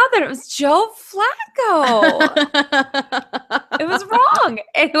he went out there. It was Joe Flacco. It was wrong.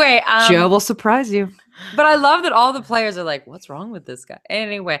 Anyway, Joe will surprise you. But I love that all the players are like, "What's wrong with this guy?"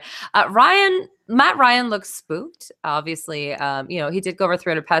 Anyway, Matt Ryan looks spooked. Obviously, he did go over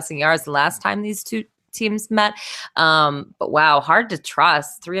 300 passing yards the last time these two teams met. But wow, hard to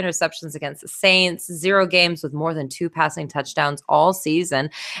trust. 3 interceptions against the Saints, 0 games with more than 2 passing touchdowns all season.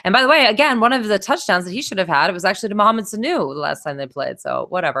 And by the way, again, one of the touchdowns that he should have had, it was actually to Mohamed Sanu the last time they played. So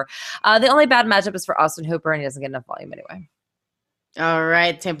whatever. The only bad matchup is for Austin Hooper, and he doesn't get enough volume anyway. All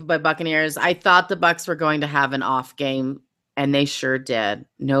right, Tampa Bay Buccaneers. I thought the Bucs were going to have an off game, and they sure did.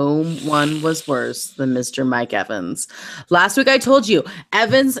 No one was worse than Mr. Mike Evans. Last week I told you,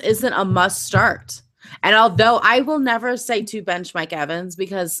 Evans isn't a must start. And although I will never say to bench Mike Evans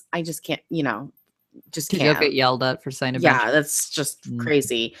because I just can't, just can't. You'll get yelled at for saying a bench. Yeah, that's just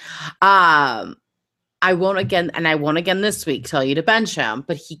crazy. I won't again this week tell you to bench him,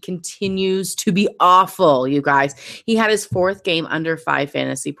 but he continues to be awful, you guys. He had his 4th game under 5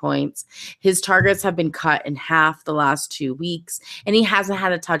 fantasy points. His targets have been cut in half the last 2 weeks, and he hasn't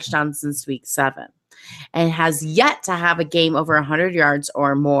had a touchdown since week 7. And has yet to have a game over 100 yards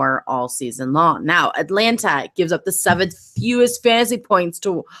or more all season long. Now, Atlanta gives up the 7th fewest fantasy points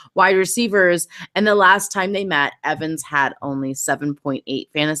to wide receivers, and the last time they met, Evans had only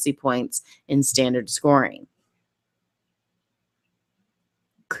 7.8 fantasy points in standard scoring.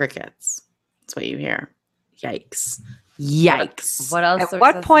 Crickets. That's what you hear. Yikes. What else? At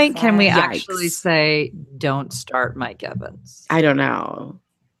what point can we actually say, don't start Mike Evans? I don't know.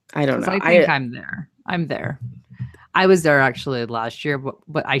 I think I'm there. I was there actually last year,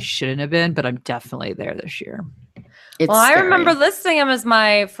 but I shouldn't have been, but I'm definitely there this year. It's I scary. remember listing him as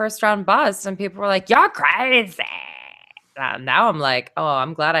my first round bust, and people were like, "You're crazy." Now I'm like, "Oh,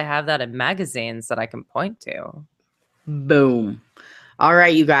 I'm glad I have that in magazines that I can point to." Boom. All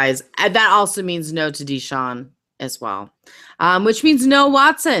right, you guys. And that also means no to Deshaun as well, which means no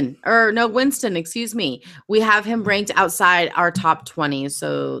Winston, excuse me. We have him ranked outside our top 20,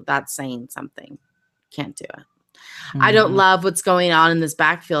 so that's saying something. Can't do it. I don't love what's going on in this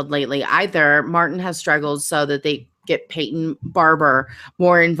backfield lately either. Martin has struggled so that they get Peyton Barber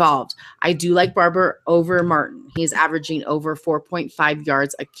more involved. I do like Barber over Martin. He's averaging over 4.5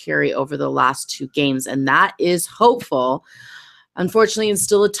 yards a carry over the last 2 games, and that is hopeful. Unfortunately, it's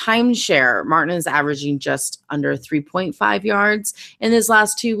still a timeshare. Martin is averaging just under 3.5 yards in his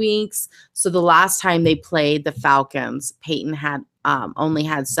last 2 weeks. So the last time they played the Falcons, Peyton had only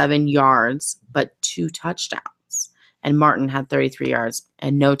had 7 yards, but 2 touchdowns. And Martin had 33 yards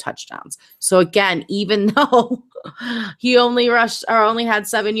and no touchdowns. So again, even though he only had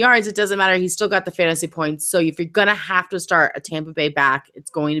 7 yards, it doesn't matter. He still got the fantasy points. So if you're going to have to start a Tampa Bay back, it's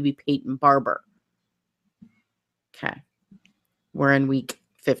going to be Peyton Barber. Okay. We're in week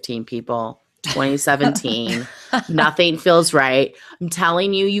 15, people. 2017. Nothing feels right. I'm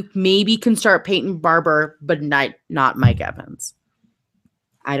telling you, you maybe can start Peyton Barber, but not Mike Evans.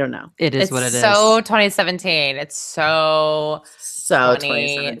 I don't know. It is It's what it is. so 2017. It's so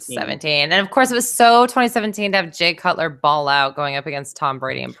 2017. And of course, it was so 2017 to have Jay Cutler ball out going up against Tom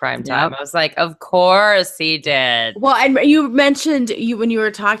Brady in prime time. Yep. I was like, of course he did. Well, and you mentioned when you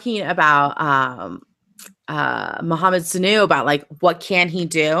were talking about Mohamed Sanu about like what can he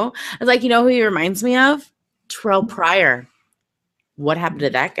do? I was like, you know who he reminds me of? Terrell Pryor. What happened to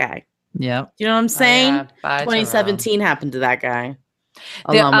that guy? Yeah. You know what I'm saying? yeah. Bye, 2017 happened to that guy,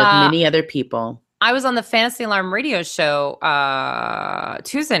 along with many other people. I was on the Fantasy Alarm radio show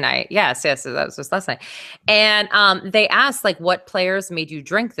Tuesday night. Yes, that was just last night. And they asked like what players made you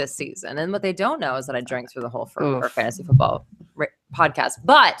drink this season. And what they don't know is that I drank through the whole for fantasy football podcast.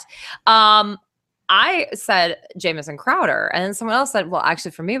 But I said Jamison Crowder, and then someone else said, well,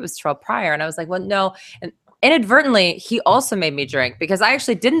 actually for me it was Terrell Pryor. And I was like, well, no. And inadvertently, he also made me drink because I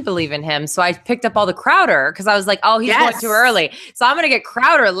actually didn't believe in him. So I picked up all the Crowder because I was like, oh, he's going too early. So I'm going to get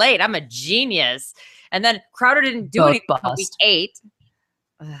Crowder late. I'm a genius. And then Crowder didn't do anything until week 8.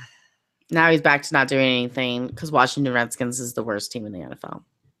 Now he's back to not doing anything because Washington Redskins is the worst team in the NFL.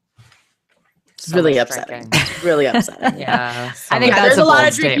 It's really upsetting. It's really upsetting. Yeah. I think that's there's a lot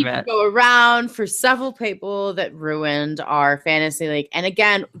of statement. go around for several people that ruined our fantasy league. And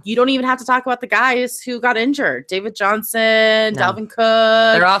again, you don't even have to talk about the guys who got injured. David Johnson, Dalvin Cook,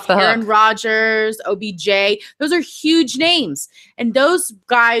 they're off the Aaron hook. Rodgers, OBJ. Those are huge names. And those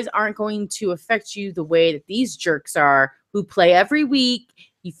guys aren't going to affect you the way that these jerks are who play every week.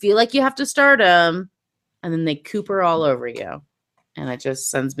 You feel like you have to start them, and then they Cooper all over you. And it just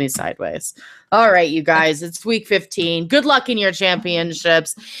sends me sideways. All right, you guys, it's week 15. Good luck in your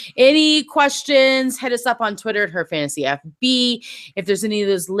championships. Any questions, hit us up on Twitter at HerFantasyFB. If there's any of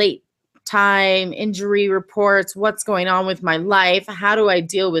those late time injury reports, what's going on with my life, how do I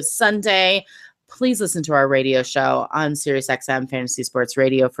deal with Sunday, please listen to our radio show on SiriusXM Fantasy Sports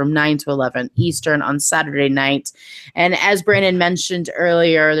Radio from 9 to 11 Eastern on Saturday night. And as Brandon mentioned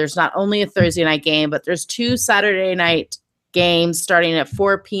earlier, there's not only a Thursday night game, but there's 2 Saturday night games starting at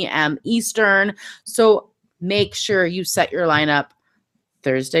 4 p.m. Eastern. So make sure you set your lineup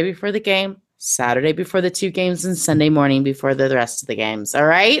Thursday before the game, Saturday before the 2 games, and Sunday morning before the rest of the games. All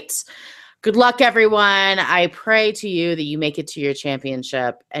right. Good luck, everyone. I pray to you that you make it to your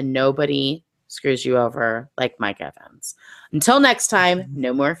championship and nobody screws you over like Mike Evans. Until next time,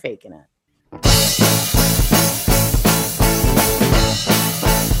 no more faking it.